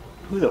advice.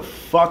 Who the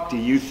fuck do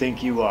you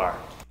think you are?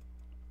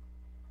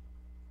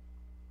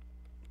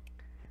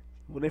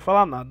 Vou nem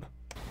falar nada.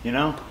 You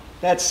know,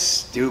 that's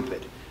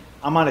stupid.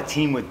 I'm on a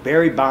team with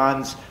Barry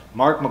Bonds,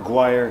 Mark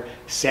McGuire,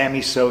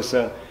 Sammy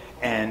Sosa,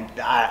 and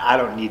I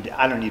don't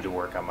need to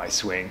work on my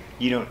swing.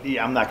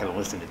 I'm not going to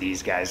listen to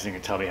these guys. They're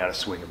going to tell me how to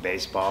swing a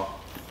baseball.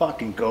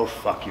 Fucking go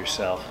fuck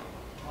yourself.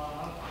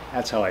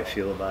 That's how I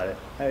feel about it.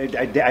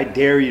 I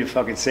dare you to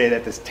fucking say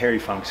that to Terry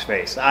Funk's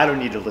face. I don't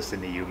need to listen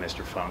to you,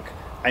 Mr. Funk.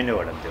 I know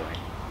what I'm doing.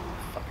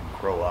 Fucking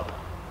grow up.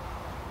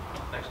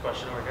 Next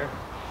question over here.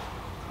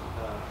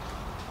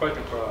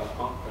 Question for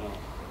Punk.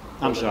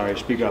 I'm sorry,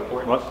 speak up.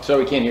 What? So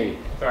we can't hear you.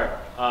 Sorry.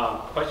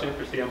 Question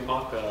for CM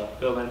Punk,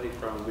 Bill Lindsay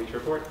from Bleacher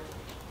Report.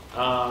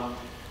 I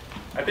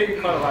think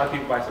it caught a lot of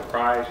people by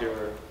surprise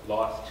your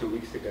loss 2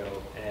 weeks ago,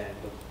 and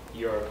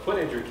your foot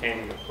injury came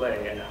into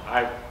play. And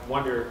I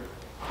wonder,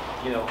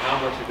 you know,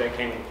 how much of that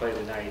came into play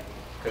tonight?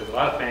 Because a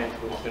lot of fans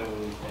would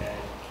assume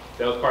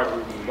that was part of the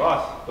reason you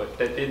lost, but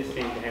that didn't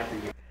seem to hamper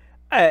you.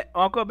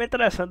 Uma coisa bem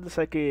interessante disso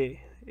aqui,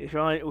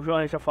 o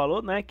João já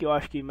falou, né? Que eu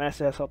acho que merece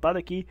ser ressaltado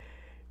aqui.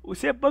 O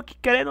CM Punk,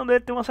 querendo ou não,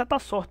 ele tem uma certa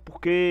sorte,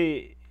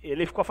 porque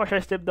ele ficou afastado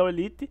esse tempo da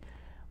Elite.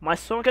 Mas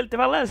só que ele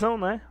teve a lesão,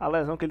 né? A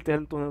lesão que ele teve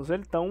no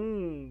tornozelo. Então,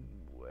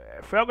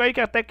 foi algo aí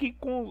que até que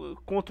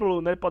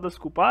controlou, né? Ele pode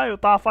desculpar. Eu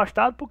tava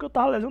afastado porque eu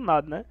tava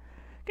lesionado, né?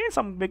 Quem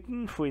sabe bem que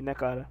não foi, né,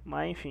 cara?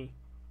 Mas enfim.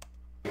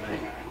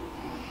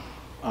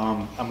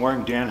 I'm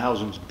wearing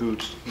Danhausen's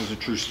boots. This is a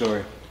true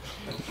story.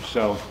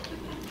 So,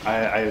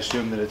 I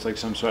assume that it's like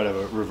some sort of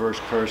a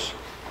reverse curse.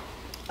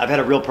 I've had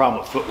a real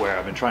problem with footwear.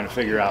 I've been trying to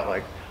figure out,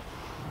 like,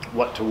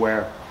 what to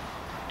wear.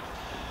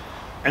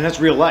 And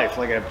that's real life.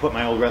 Like, I put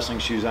my old wrestling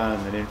shoes on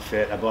and they didn't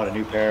fit. I bought a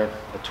new pair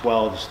of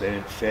 12s, they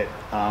didn't fit.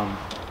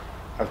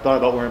 I've thought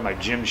about wearing my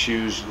gym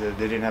shoes.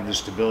 They didn't have the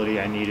stability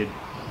I needed.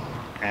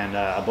 And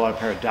I bought a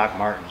pair of Doc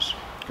Martens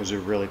because they're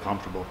really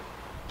comfortable.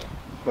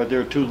 But they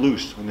were too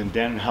loose. And then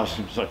Dan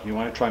Housen was like, you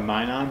want to try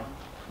mine on?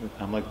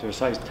 I'm like, they're a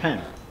size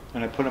 10.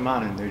 And I put them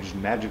on and they just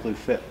magically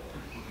fit.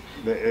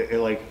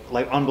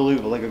 Like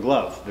unbelievable, like a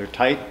glove. They're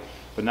tight,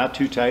 but not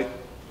too tight.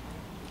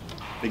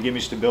 They give me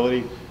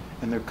stability.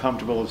 And they're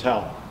comfortable as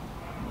hell.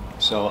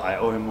 So I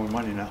owe him more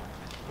money now.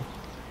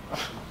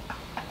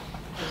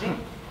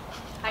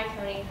 Hi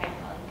Tony, hi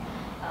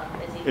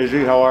Punk.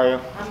 Izzy, how are you?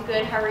 I'm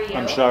good, how are you?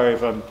 I'm sorry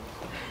if I'm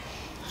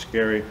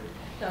scary.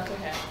 No, it's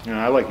okay. You know,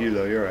 I like you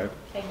though, you're right.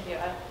 Thank you,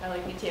 I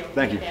like you too.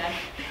 Thank you. Dad.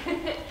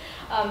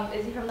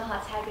 Izzy from the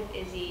Hot Tag with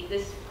Izzy.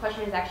 This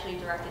question is actually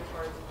directed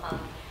towards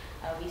Punk.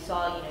 We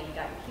saw, you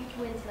got your huge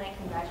win tonight,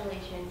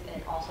 congratulations,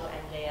 and also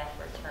MJF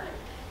return.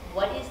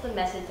 What is the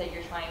message that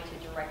you're trying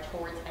to direct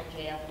towards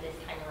MJF this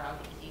time around,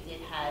 because you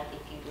did have a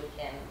feud with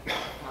him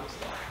months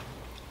ago?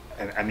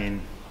 I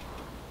mean,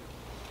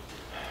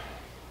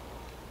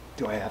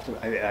 do I have to?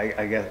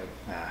 I guess,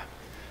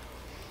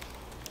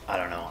 I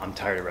don't know. I'm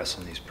tired of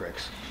wrestling these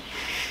pricks.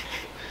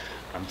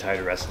 I'm tired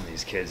of wrestling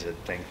these kids that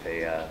think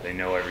they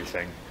know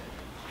everything.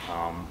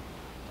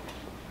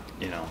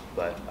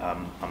 But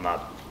I'm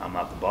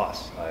not the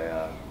boss.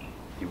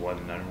 He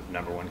won the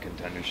 #1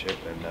 contendership,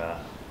 and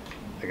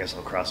I guess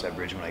I'll cross that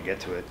bridge when I get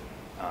to it.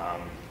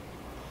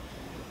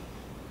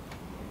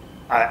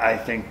 I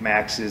think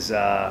Max is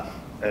a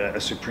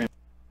supreme.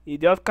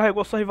 Idiota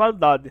carregou sua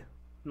rivalidade.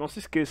 Não se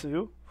esqueça,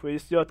 viu? Foi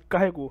esse idiota que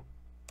carregou.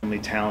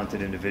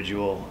 Talented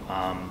individual,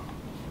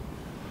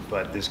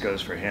 but this goes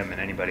for him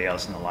and anybody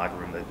else in the locker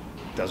room that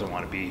doesn't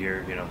want to be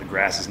here. The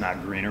grass is not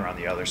greener on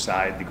the other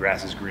side. The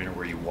grass is greener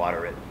where you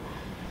water it.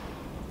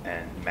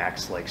 And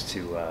Max likes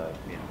to,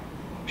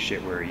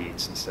 shit where he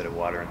eats instead of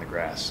watering the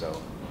grass.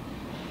 So,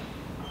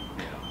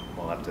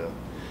 we'll have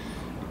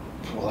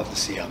to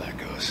see how that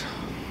goes.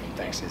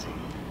 Thanks, Izzy.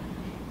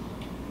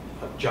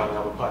 John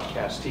Alba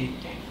Podcast.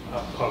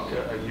 Punk,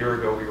 a year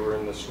ago we were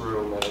in this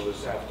room, and it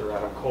was after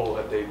Adam Cole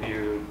had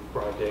debuted,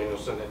 Bryan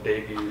Danielson had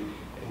debuted,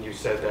 and you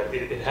said that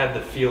it had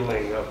the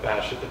feeling of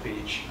Bash at the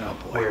Beach, oh,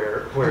 boy.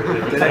 where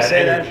there was that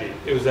energy.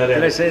 That? It was that energy.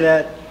 Did I say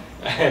that?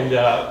 And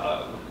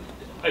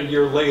a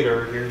year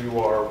later, here you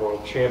are,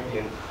 world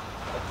champion.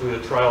 Through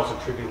the trials and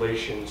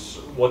tribulations,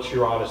 what's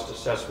your honest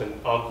assessment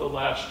of the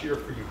last year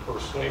for you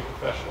personally and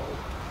professionally?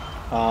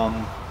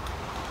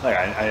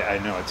 I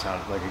know it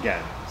sounds like,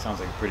 again, it sounds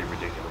like a pretty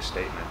ridiculous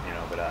statement,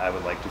 but I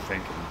would like to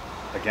think,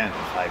 again,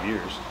 in 5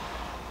 years,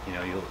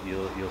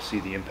 you'll see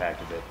the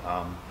impact of it.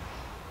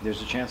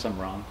 There's a chance I'm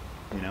wrong.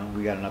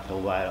 We got an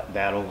uphill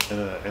battle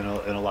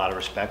in a lot of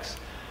respects.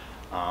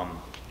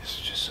 There's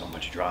just so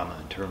much drama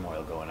and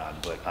turmoil going on.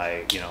 But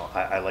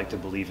I like to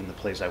believe in the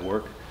place I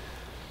work.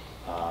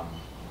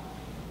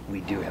 We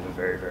do have a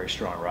very, very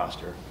strong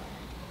roster,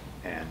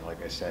 and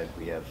like I said,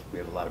 we have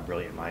a lot of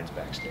brilliant minds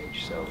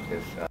backstage. So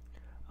if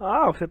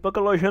você Punk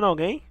elogiando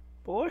alguém?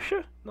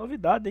 Poxa,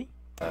 novidade, hein?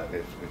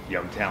 If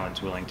young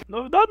talent's willing to.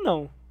 Novidade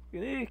não.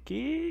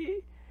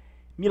 Que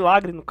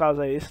milagre no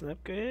caso é esse, né?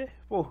 Porque,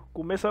 pô,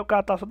 começou o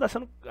cara tá só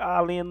descendo a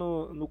lenha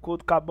no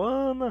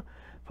Cabana,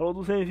 falou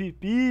dos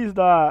MVPs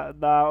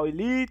da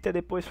Elite,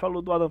 depois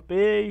falou do Adam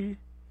Page.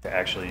 To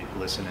actually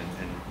listen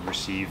and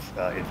receive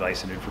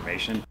advice and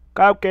information.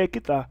 Cara, o que é que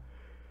tá?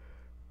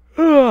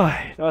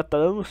 Ai, tá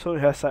dando sono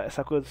já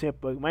essa coisa do CM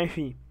Punk, mas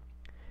enfim.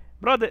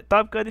 Brother,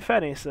 tá ficando a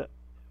diferença.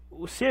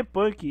 O CM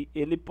Punk,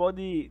 ele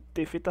pode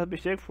ter feito as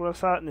besteiras que foram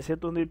nesse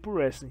retorno dele pro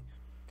wrestling.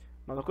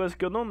 Mas uma coisa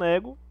que eu não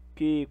nego,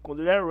 que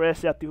quando ele era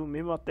wrestler ativo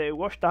mesmo, até eu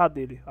gostava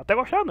dele. Até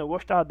gostava não, eu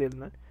gostava dele,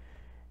 né?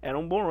 Era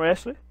um bom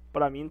wrestler,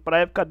 pra mim, pra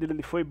época dele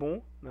ele foi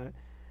bom, né?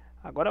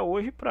 Agora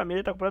hoje, pra mim,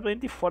 ele tá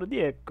completamente fora de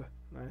época,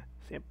 né?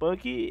 CM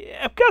Punk,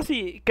 é porque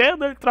assim,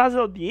 querendo ele trazer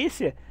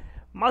audiência,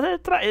 mas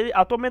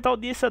atualmente a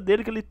audiência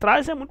dele que ele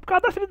traz é muito por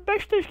causa da filha de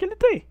backstage que ele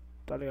tem,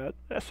 tá ligado?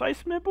 É só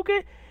isso mesmo,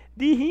 porque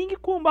de ringue,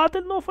 combate,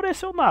 ele não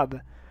ofereceu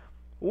nada.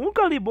 O único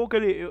ali bom que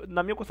ele,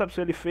 na minha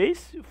concepção, ele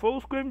fez foi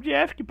os com o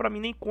MJF, que pra mim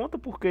nem conta,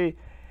 porque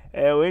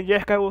o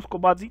MJF caiu os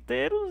combates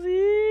inteiros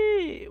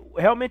e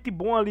realmente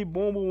bom ali,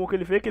 bom que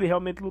ele fez, que ele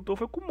realmente lutou,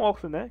 foi com o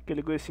Moxley, né? Que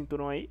ele ganhou esse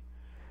cinturão aí.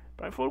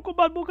 Pra mim foi o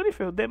combate bom que ele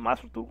fez, o demais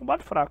foi tudo um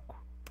combate fraco.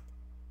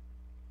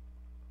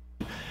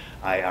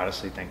 I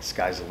honestly think the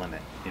sky's the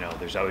limit.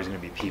 There's always going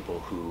to be people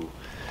who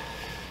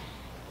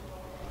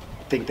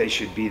think they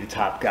should be the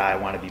top guy,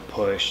 want to be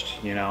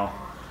pushed, and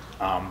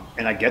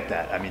I get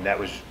that. I mean, that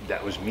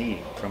was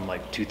me from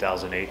like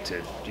 2008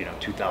 to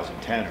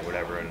 2010 or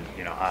whatever, and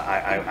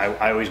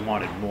I always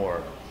wanted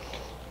more,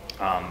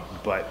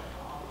 but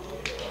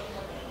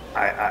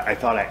I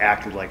thought I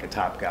acted like a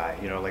top guy.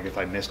 Like if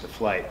I missed a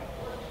flight,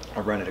 I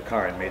rented a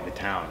car and made the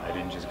town. I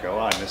didn't just go,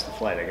 oh, I missed the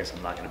flight, I guess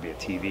I'm not going to be a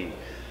TV.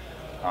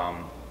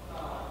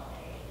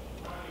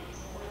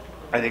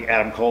 I think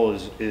Adam Cole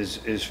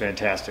is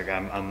fantastic.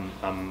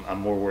 I'm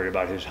more worried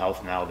about his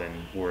health now than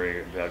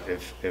worried about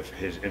if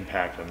his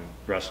impact on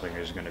wrestling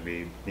is going to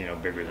be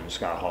bigger than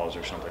Scott Hall's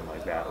or something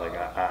like that. Like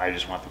I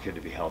just want the kid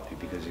to be healthy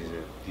because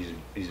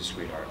he's a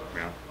sweetheart.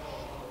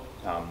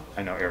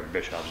 I know Eric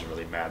Bischoff's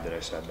really mad that I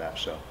said that,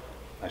 so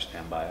I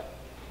stand by it.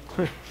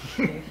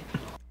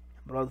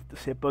 Brother,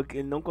 você Punk,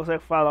 ele não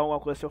consegue falar uma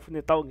coisa sem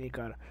alfinetar alguém,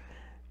 cara.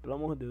 Pelo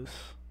amor de Deus.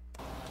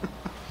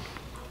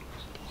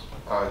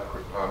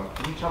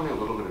 Can you tell me a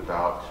little bit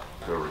about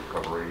the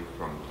recovery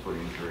from the foot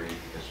injury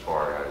as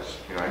far as,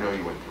 I know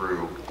you went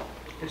through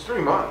It's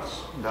 3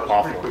 months. That was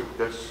Awful. pretty quick.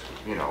 That's,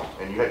 you know,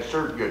 and you had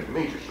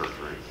major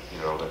surgery,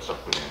 you know, that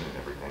stuff put in and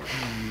everything.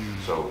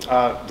 So,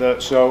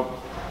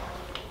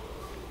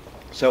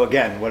 So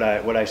again, what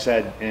I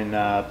said in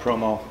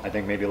promo, I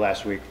think maybe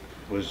last week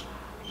was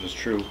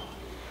true.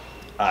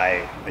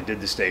 I did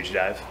the stage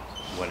dive.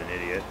 What an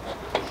idiot.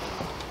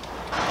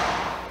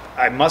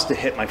 I must have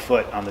hit my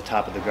foot on the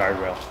top of the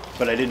guardrail,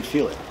 but I didn't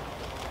feel it.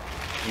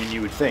 And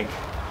you would think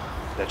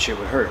that shit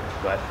would hurt,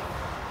 but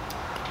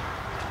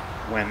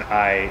when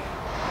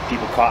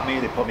people caught me,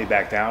 they put me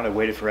back down, I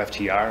waited for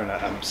FTR, and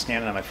I'm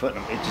standing on my foot,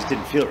 and it just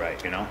didn't feel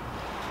right, you know?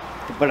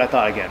 But I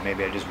thought, again,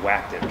 maybe I just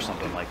whacked it or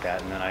something like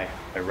that, and then I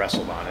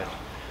wrestled on it,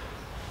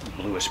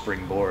 blew a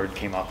springboard,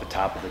 came off the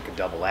top of like a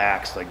double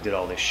axe, like did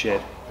all this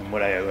shit. And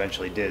what I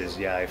eventually did is,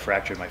 yeah, I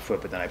fractured my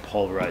foot, but then I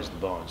pulverized the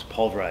bones.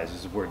 Pulverize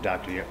is the word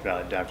Dr.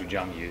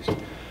 Jung used.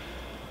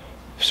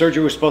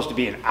 Surgery was supposed to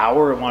be an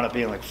hour. It wound up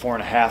being like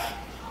 4.5.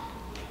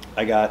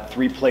 I got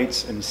 3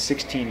 plates and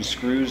 16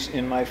 screws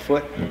in my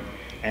foot,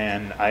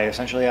 and I have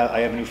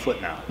a new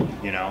foot now.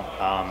 You know,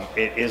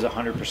 it is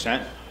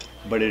 100%.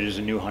 But it is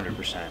a new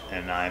 100%,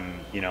 and I'm,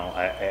 you know,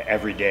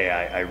 every day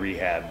I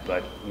rehab.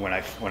 But when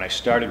I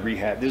started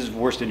rehab, this is the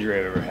worst injury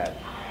I've ever had.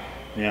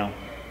 You know,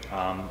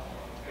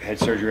 had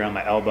surgery on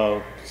my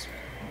elbow,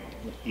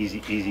 easy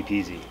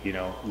peasy. You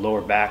know,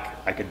 lower back,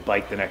 I could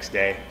bike the next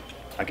day.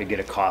 I could get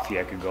a coffee.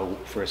 I could go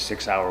for a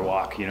 6-hour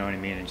walk. You know what I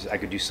mean? And I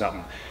could do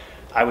something.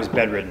 I was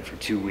bedridden for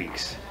 2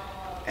 weeks,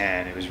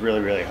 and it was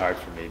really hard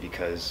for me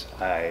because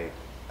I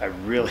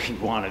really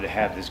wanted to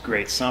have this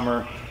great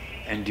summer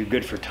and do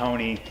good for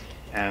Tony.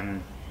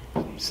 And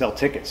sell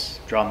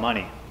tickets, draw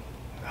money,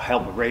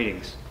 help with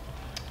ratings,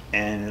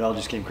 and it all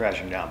just came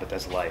crashing down. But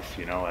that's life,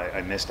 you know. I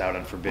missed out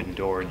on Forbidden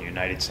Door and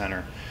United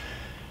Center.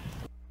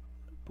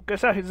 Por que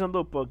você acha que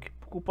desandou, Punk?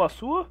 Por culpa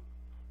sua?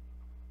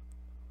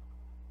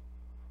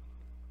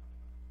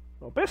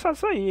 Vamos pensar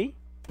nisso aí, hein?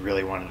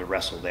 Really wanted to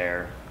wrestle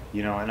there,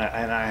 you know, and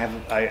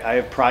I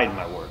have pride in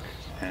my work,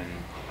 and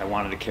I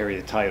wanted to carry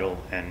the title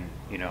and,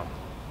 you know,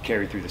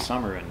 carry through the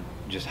summer and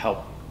just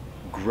help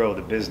grow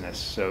the business.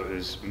 So it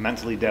was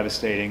mentally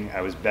devastating. I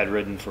was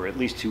bedridden for at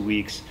least 2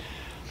 weeks.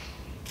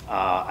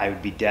 I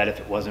would be dead if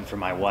it wasn't for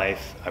my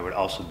wife. I would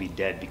also be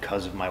dead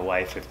because of my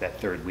wife if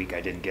that 3rd week I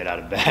didn't get out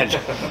of bed.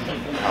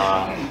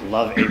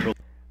 Love April.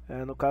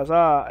 No caso,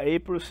 a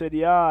April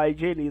seria a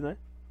AJ Lee, né?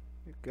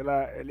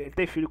 Ele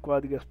tem filho com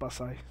ela, diga-se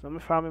passagem. Não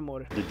me fala a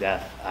memória. To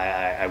death.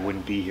 I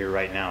wouldn't be here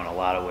right now in a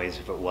lot of ways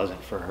if it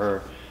wasn't for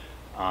her.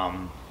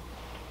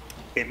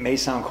 It may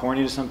sound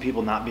corny to some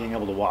people, not being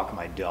able to walk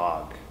my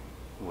dog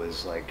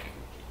was like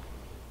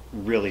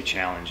really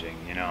challenging,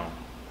 you know,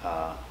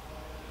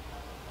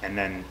 and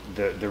then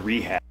the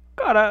rehab.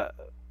 Cara,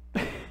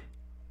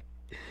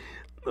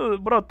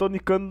 bro, Tony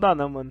Khan não dá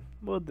não, mano.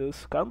 Meu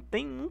Deus, o cara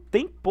não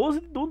tem pose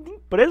de dono de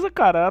empresa,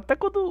 cara. Até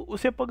quando o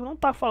CM Punk não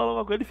tá falando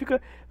alguma coisa, ele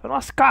fica fazendo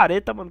umas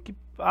caretas, mano, que...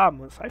 Ah,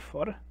 mano, sai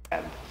fora.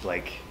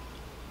 Like,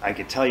 I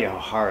could tell you how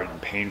hard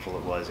and painful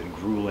it was and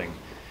grueling,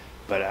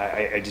 but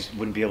I just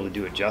wouldn't be able to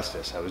do it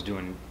justice. I was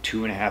doing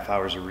 2.5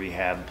 hours of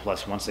rehab,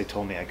 plus once they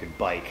told me I could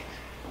bike,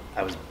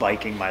 I was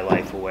biking my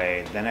life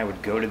away. Then I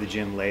would go to the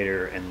gym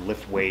later and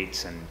lift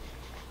weights, and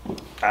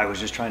I was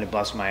just trying to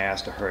bust my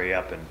ass to hurry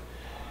up, and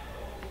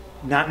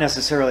not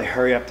necessarily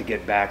hurry up to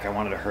get back. I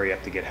wanted to hurry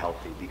up to get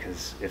healthy,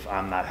 because if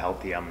I'm not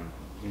healthy, I'm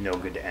no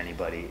good to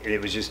anybody.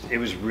 It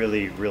was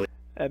really...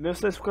 mesmo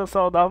você ficando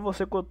saudável,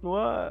 você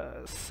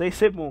continua sem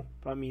ser bom,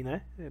 pra mim,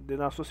 né?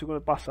 Na sua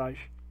segunda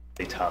passagem.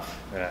 Tough.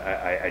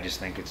 I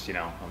just think it's, you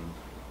know,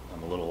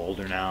 I'm a little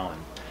older now, and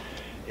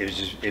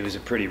it was a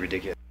pretty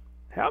ridiculous.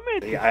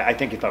 Realmente. I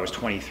think if I was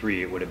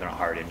 23, it would have been a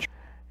hard injury.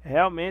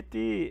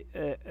 Realmente,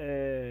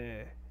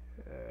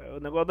 o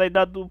negócio da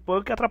idade do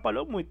Punk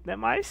atrapalhou muito, né?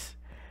 Mas,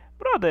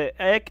 brother,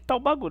 é que tá o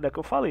bagulho, é que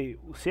eu falei.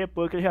 O CM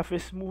Punk ele já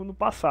fez esse move no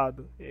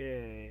passado.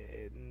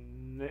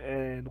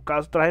 No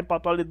caso, trazendo pra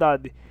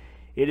atualidade,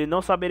 ele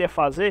não saberia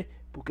fazer.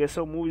 Porque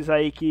são moves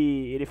aí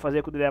que ele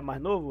fazia quando ele era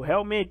mais novo.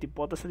 Realmente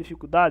pode ter essa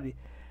dificuldade.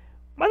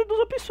 Mas é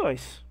 2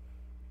 opções.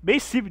 Bem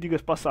simples,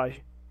 diga-se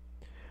passagem.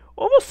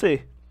 Ou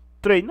você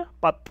treina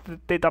para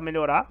tentar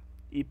melhorar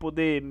e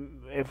poder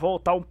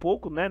voltar um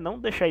pouco, né? Não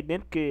deixar aí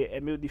dentro, porque é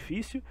meio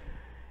difícil.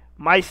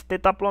 Mas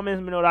tentar pelo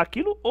menos melhorar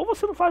aquilo. Ou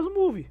você não faz o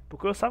move,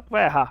 porque você sabe que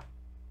vai errar.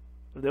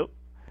 Entendeu?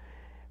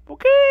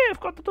 Porque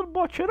ficar todo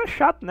boteiro é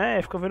chato,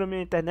 né? Fica vendo a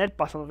minha internet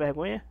passando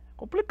vergonha. É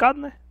complicado,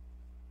 né?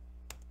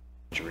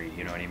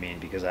 You know what I mean?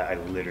 Because I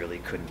literally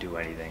couldn't do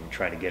anything.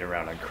 Trying to get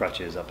around on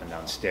crutches up and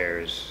down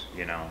stairs,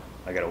 you know.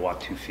 I got to walk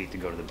 2 feet to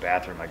go to the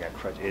bathroom. I got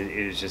crutches.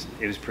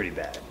 It was pretty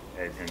bad,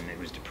 and it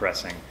was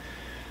depressing.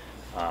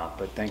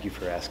 But thank you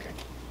for asking.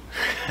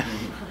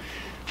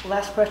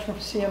 Last question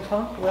for CM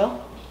Punk,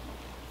 Will.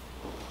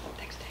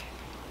 Thanks, Dave.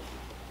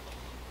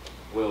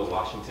 Will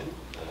Washington,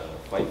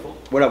 Fightful.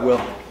 What up, Will?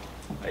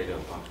 How you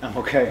doing, Punk? I'm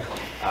okay.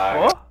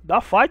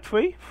 Dá Fightful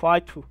aí,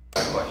 Fightful.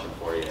 Question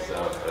for you,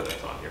 so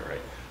that's on here,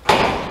 right?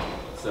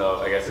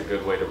 So I guess a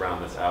good way to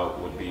round this out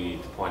would be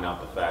to point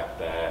out the fact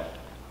that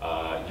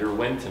your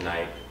win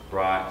tonight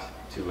brought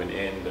to an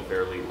end the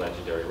fairly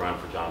legendary run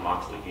for Jon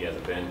Moxley. He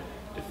hasn't been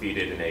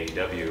defeated in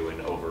AEW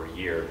in over a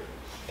year,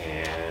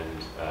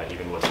 and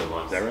even with the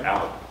months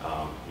out,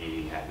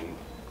 he hadn't,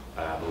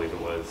 I believe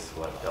it was,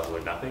 what, Double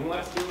or Nothing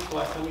last year was the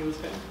last time he was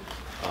in.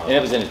 And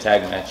it was in a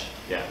tag match.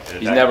 Yeah.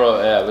 He's never,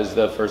 it was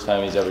the first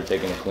time he's ever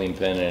taken a clean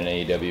pin in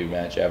an AEW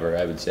match ever,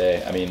 I would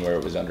say. I mean, where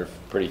it was under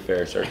pretty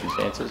fair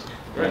circumstances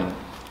in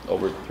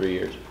over 3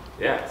 years.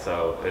 Yeah,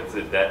 so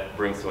that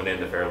brings to an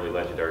end the fairly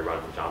legendary run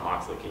for Jon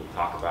Moxley. Can you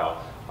talk about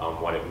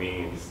what it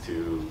means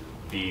to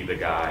be the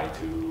guy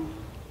to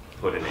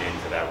put an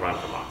end to that run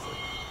for Moxley?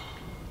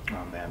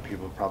 Oh man,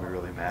 people are probably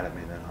really mad at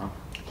me then, huh?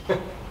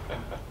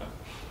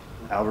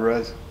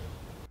 Alvarez?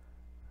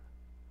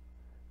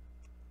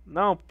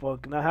 Não,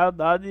 Punk, na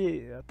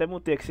realidade, até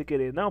montei aqui sem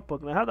querer. Não,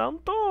 Punk, na realidade eu não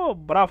tô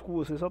bravo com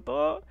você, só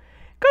tô...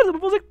 Cara, eu não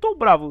vou dizer que tô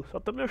bravo, só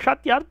tô meio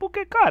chateado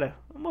porque, cara,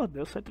 pelo amor de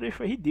Deus, essa entrevista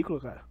foi ridícula,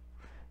 cara.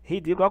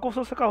 Ridículo, olha como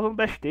você causando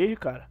bestage,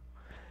 cara.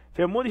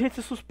 Fez um monte de gente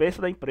se suspensa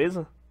da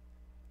empresa.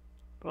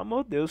 Pelo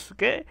amor de Deus,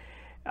 porque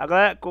a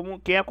galera, como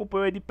quem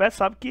acompanhou ele de perto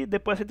sabe que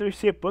depois dessa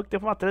entrevista de Punk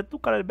teve uma treta do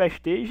cara de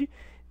backstage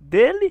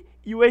dele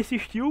e o Ace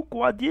Steel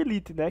com a de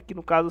Elite, né? Que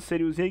no caso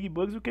seria os Young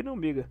Bucks e o Kenny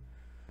Omega.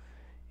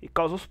 E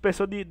causou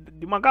suspensão de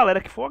uma galera,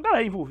 que foi uma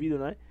galera envolvida,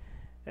 né?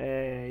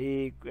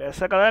 E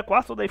essa galera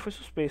quase toda aí foi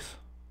suspensa.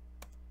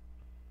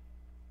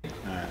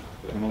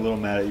 I'm a little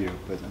mad at you,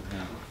 but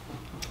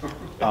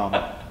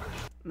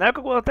na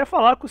época eu até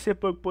falar que o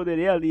CPUK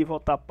poderia ali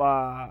voltar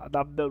pra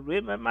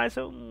WWE, mas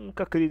eu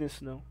nunca criei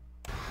nisso não.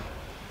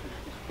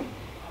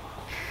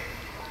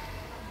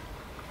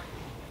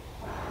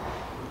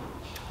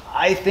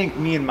 I think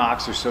me and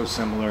Mox are so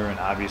similar, and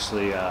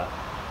obviously we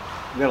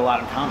got a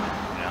lot in common,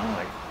 you know,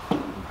 like we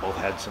both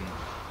had some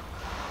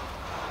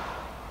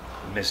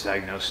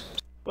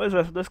misdiagnosed. Pois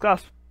é, são dois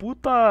caras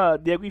puta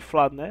de ego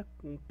inflado, né?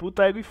 Um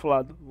puta ego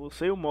inflado.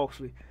 Você e o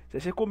Moxley.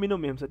 Vocês se combinam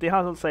mesmo, você tem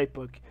razão disso aí,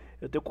 Punk.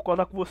 Eu tenho que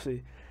concordar com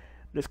você.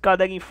 Nesse cara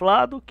de ego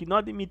inflado, que não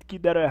admite que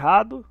deram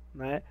errado,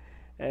 né?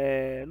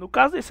 No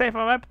caso desse aí,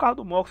 foi mais por causa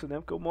do Moxley, né?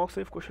 Porque o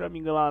Moxley ficou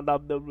choramingando lá na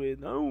WWE.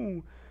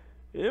 Não,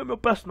 meu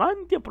personagem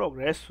não tinha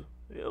progresso.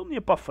 Eu não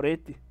ia pra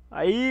frente.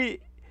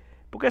 Aí,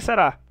 por que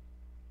será?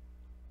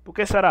 Por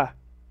que será?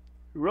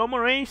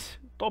 Roman Reigns,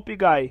 top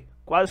guy,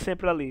 quase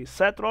sempre ali.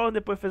 Seth Rollins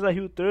depois fez a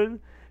heel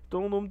turn,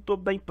 então o nome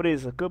topo da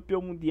empresa,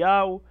 campeão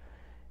mundial,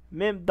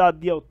 membro da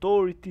The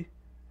Authority,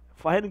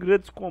 fazendo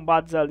grandes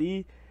combates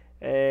ali,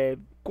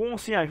 com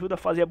sem ajuda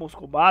fazia bons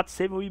combates,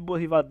 sempre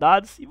boas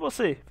rivalidades. E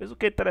você, fez o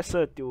que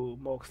interessante, o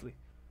Moxley,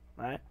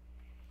 né?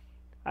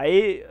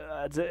 Aí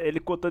ele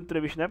contou em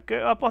entrevista, né? Porque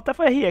até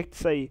foi react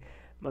isso aí.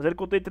 Mas ele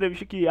contou em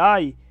entrevista que, a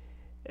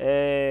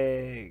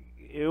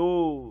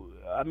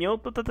minha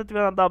outra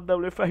tentativa na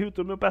WWE foi a heel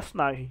turn do meu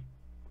personagem,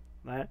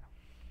 né?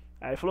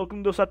 Aí falou que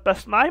não deu certo o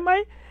personagem,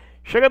 mas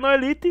chega no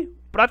Elite,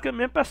 praticamente o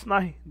mesmo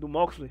personagem do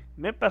Moxley,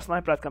 mesmo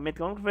personagem praticamente,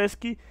 que é a única vez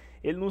que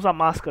ele não usa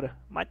máscara.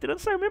 Mas tirando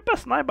isso aí, o mesmo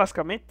personagem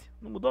basicamente,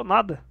 não mudou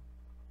nada.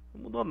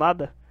 Não mudou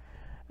nada.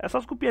 É só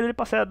as culpinhas dele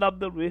pra sair da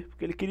WWE,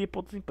 porque ele queria ir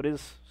pra outras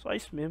empresas, só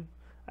isso mesmo.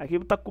 Aqui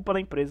botar culpa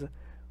na empresa.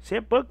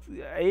 Sempre,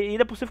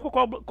 ainda por cima ficou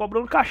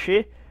cobrando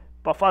cachê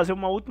pra fazer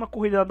uma última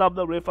corrida na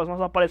WWE, fazer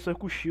umas aparições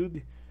com o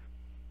Shield.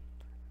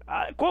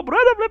 Cobrou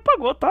e a WWE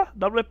pagou, tá?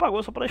 A WWE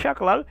pagou, só pra deixar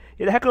claro.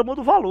 Ele reclamou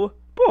do valor.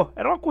 Pô,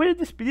 era uma corrida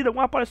de despedida,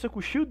 alguma aparição com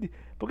o Shield.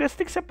 Porque você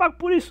tem que ser pago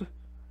por isso.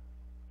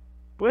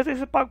 Por que você tem que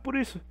ser pago por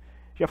isso?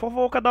 Já foi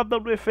o que a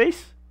WWE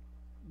fez?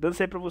 Dando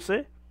isso aí pra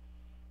você.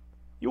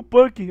 E o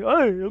Punk,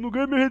 eu não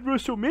ganhei meu rede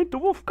WrestleMania,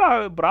 então eu vou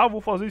ficar bravo,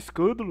 vou fazer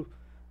escândalo.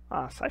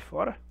 Sai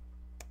fora.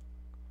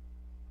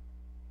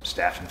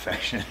 Staph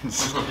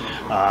infections.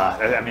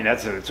 I mean,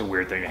 it's a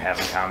weird thing to have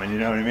in common, you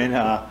know what I mean?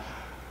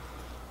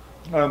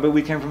 But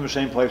we came from the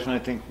same place, and I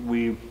think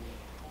we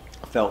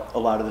felt a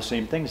lot of the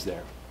same things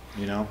there,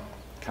 you know?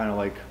 Kind of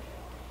like,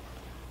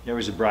 you're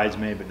always a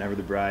bridesmaid, but never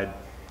the bride.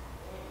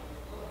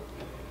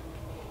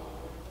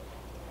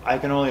 I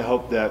can only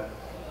hope that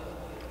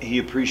he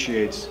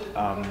appreciates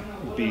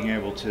being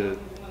able to,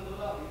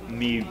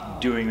 me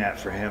doing that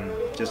for him,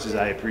 just as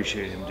I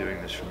appreciate him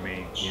doing this for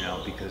me, you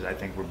know, because I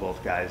think we're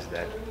both guys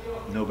that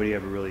nobody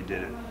ever really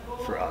did it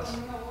for us,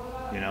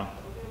 you know?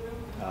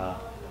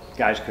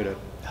 Guys could have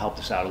helped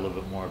us out a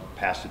little bit more,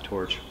 passed the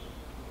torch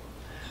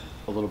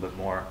a little bit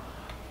more,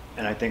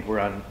 and I think we're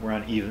on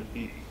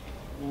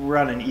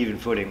an even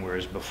footing,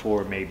 whereas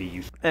before maybe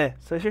you.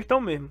 Vocês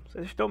estão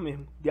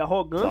mesmo, De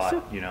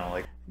arrogância, thought, you know,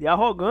 like, de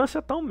arrogância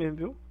estão mesmo,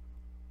 viu?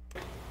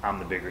 I'm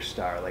the bigger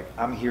star, like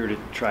I'm here to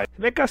try. Se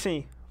bem que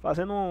assim,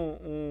 fazendo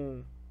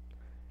um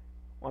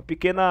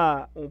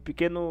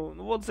pequeno,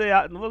 não vou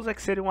dizer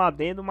que seria um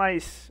adendo,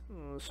 mas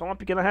só uma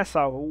pequena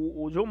ressalva.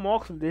 O John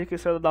Moxley, desde que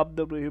ele saiu da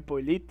WWE pro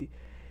Elite,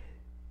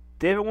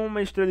 teve algum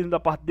estrelismo da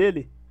parte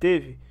dele?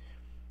 Teve.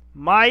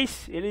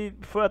 Mas ele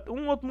foi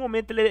um outro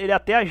momento ele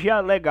até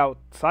agia legal,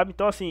 sabe?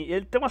 Então assim,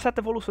 ele tem uma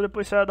certa evolução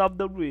depois de sair da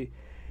WWE.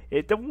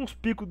 Ele teve uns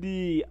picos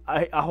de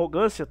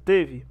arrogância,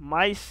 teve,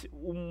 mas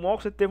o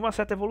Moxley teve uma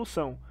certa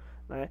evolução,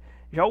 né?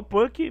 Já o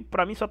Punk,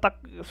 pra mim, só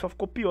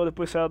ficou pior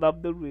depois de sair da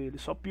WWE. Ele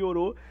só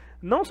piorou,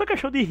 não só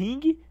questão de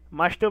ringue,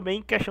 mas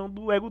também questão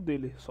do ego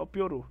dele. Só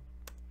piorou.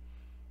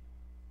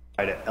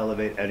 Try to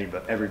elevate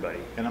everybody,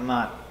 and I'm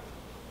not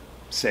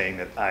saying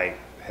that I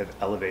have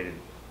elevated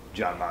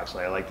John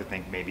Moxley. I like to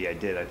think maybe I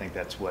did. I think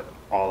that's what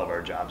all of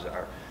our jobs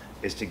are,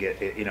 is to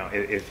get, you know,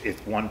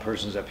 if one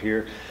person's up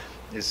here,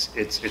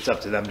 it's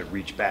up to them to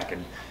reach back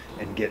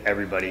and get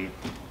everybody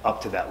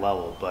up to that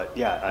level. But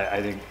yeah,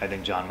 I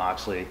think John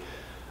Moxley,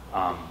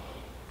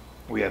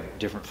 we have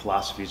different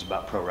philosophies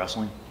about pro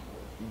wrestling,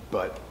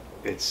 but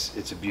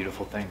it's a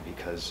beautiful thing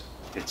because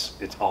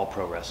it's all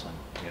pro wrestling,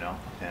 you know,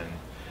 and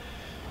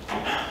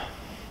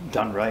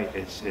done right,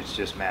 it's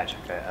just magic.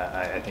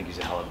 I think he's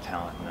a hell of a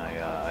talent, and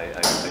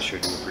I sure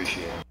do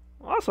appreciate it.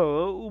 Nossa,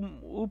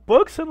 o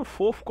Punk sendo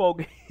fofo com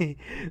alguém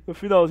no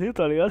finalzinho,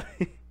 tá ligado?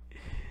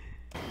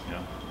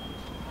 Yeah.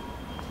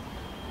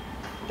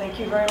 Thank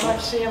you very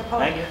much, CM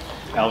Punk. Thank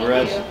you.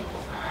 Alvarez,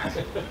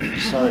 I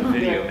saw that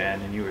video,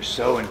 man, and you were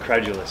so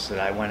incredulous that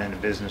I went into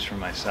business for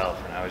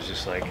myself, and I was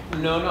just like,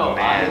 No,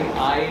 man.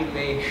 I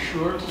made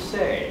sure to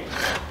say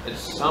that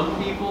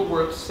some people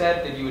were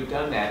upset that you had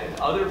done that, and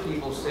other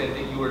people said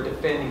that you were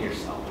defending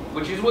yourself,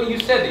 which is what you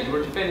said, that you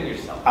were defending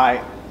yourself.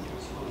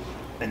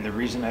 And the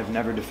reason I've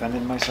never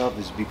defended myself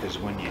is because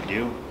when you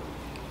do,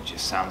 it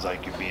just sounds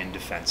like you're being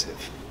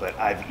defensive. But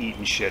I've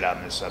eaten shit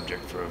on this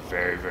subject for a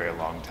very, very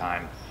long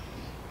time.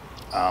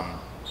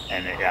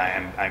 And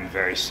I'm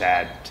very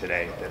sad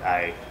today that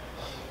I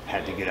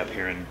had to get up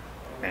here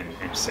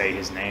and say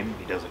his name.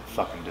 He doesn't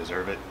fucking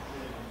deserve it,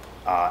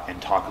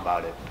 and talk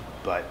about it.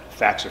 But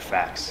facts are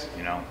facts,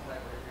 you know.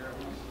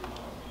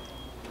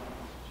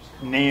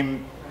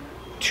 Name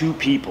 2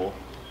 people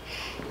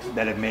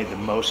that have made the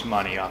most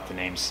money off the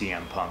name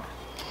CM Punk.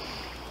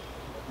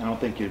 I don't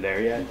think you're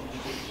there yet.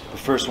 The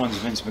first one's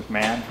Vince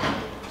McMahon.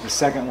 The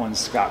second one's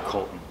Scott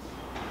Colton.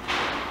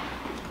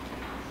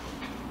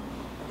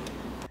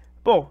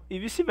 Bom, e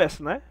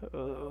vice-versa, né?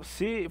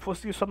 Se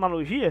fosse isso a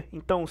analogia,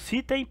 então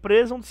cita a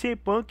empresa onde CM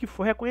Punk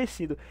foi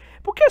reconhecido.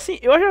 Porque assim,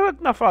 eu já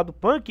na fala do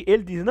Punk,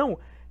 ele diz, não,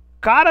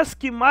 caras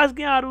que mais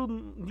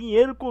ganharam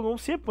dinheiro com o nome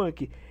CM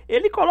Punk.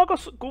 Ele coloca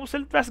como se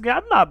ele tivesse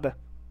ganhado nada.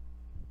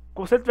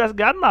 Como se ele tivesse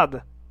ganhado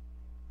nada.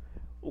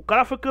 O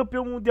cara foi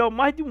campeão mundial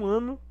mais de um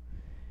ano.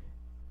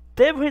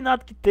 Teve o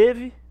reinado que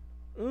teve.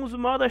 Um dos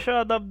maiores da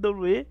história da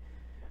WWE,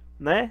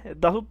 né?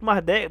 Das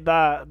últimas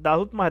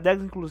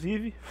décadas,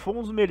 inclusive. Foi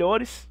um dos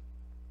melhores.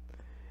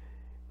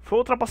 Foi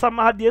ultrapassar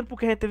mais adiante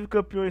porque a gente teve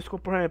campeões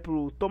como, por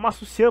exemplo,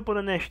 Tommaso Ciampa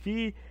no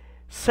NXT,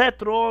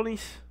 Seth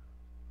Rollins,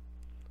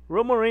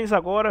 Roman Reigns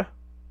agora.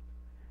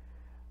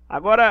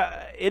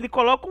 Agora, ele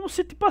coloca como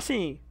se, tipo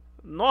assim,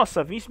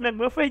 nossa, Vince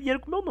McMahon fez dinheiro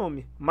com o meu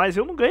nome, mas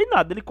eu não ganhei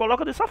nada. Ele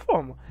coloca dessa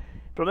forma.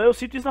 Pelo menos eu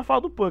sinto isso na fala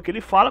do Punk.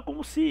 Ele fala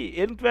como se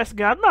ele não tivesse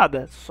ganhado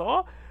nada.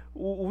 Só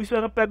o Vince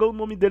McMahon pegou o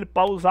nome dele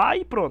pra usar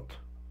e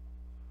pronto.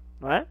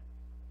 Não é?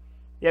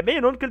 E é bem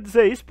irônico ele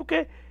dizer isso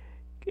porque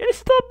ele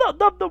citou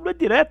da WWE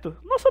direto.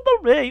 Nossa,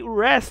 WWE, o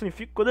wrestling,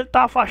 quando ele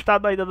tá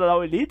afastado ainda da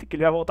Elite, que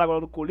ele vai voltar agora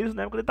no Coliseu,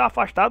 né? Quando ele tá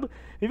afastado,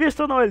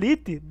 investindo na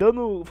Elite,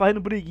 fazendo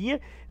briguinha.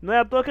 Não é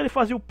à toa que ele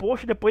fazia o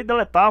post e depois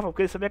deletava,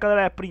 porque ele sabia que a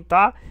galera ia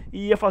printar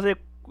e ia fazer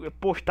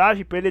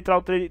postagem pra ele entrar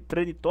no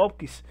Trending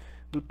Topics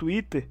do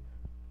Twitter.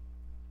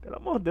 Pelo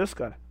amor de Deus,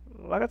 cara.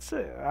 Larga de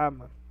ser. Ah,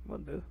 mano. Meu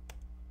Deus.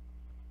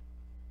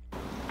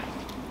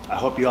 I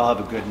hope you all have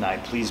a good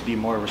night. Please be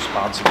more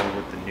responsible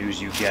with the news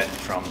you get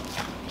from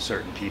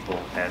certain people,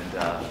 and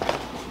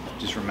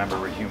just remember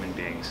we're human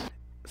beings.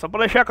 Só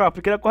para deixar claro,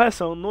 pequena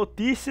correção,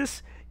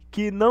 notícias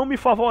que não me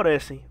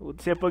favorecem. O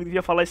CM Punk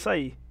devia falar isso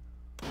aí.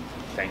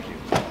 Thank you.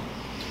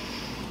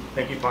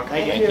 Thank you, Punk.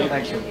 Thank you.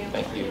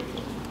 Thank you.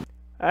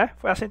 É,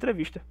 foi essa a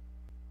entrevista.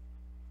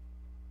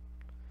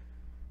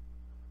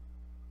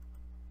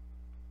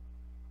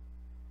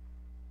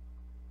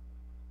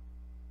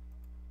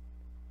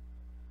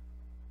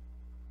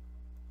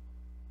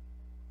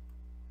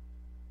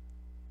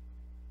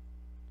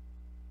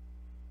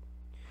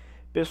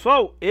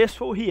 Pessoal, esse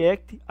foi o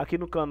react aqui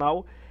no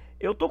canal.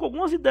 Eu tô com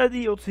algumas ideias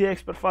de outros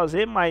reacts para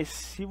fazer, mas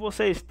se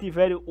vocês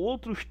tiverem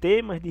outros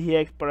temas de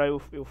react para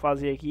eu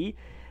fazer aqui,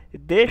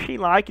 deixem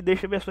like,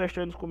 deixem minha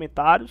sugestão nos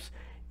comentários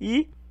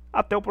e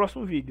até o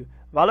próximo vídeo.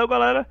 Valeu,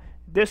 galera,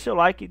 deixe seu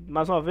like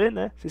mais uma vez,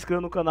 né? Se inscreva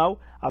no canal.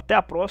 Até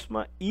a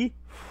próxima e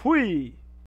fui!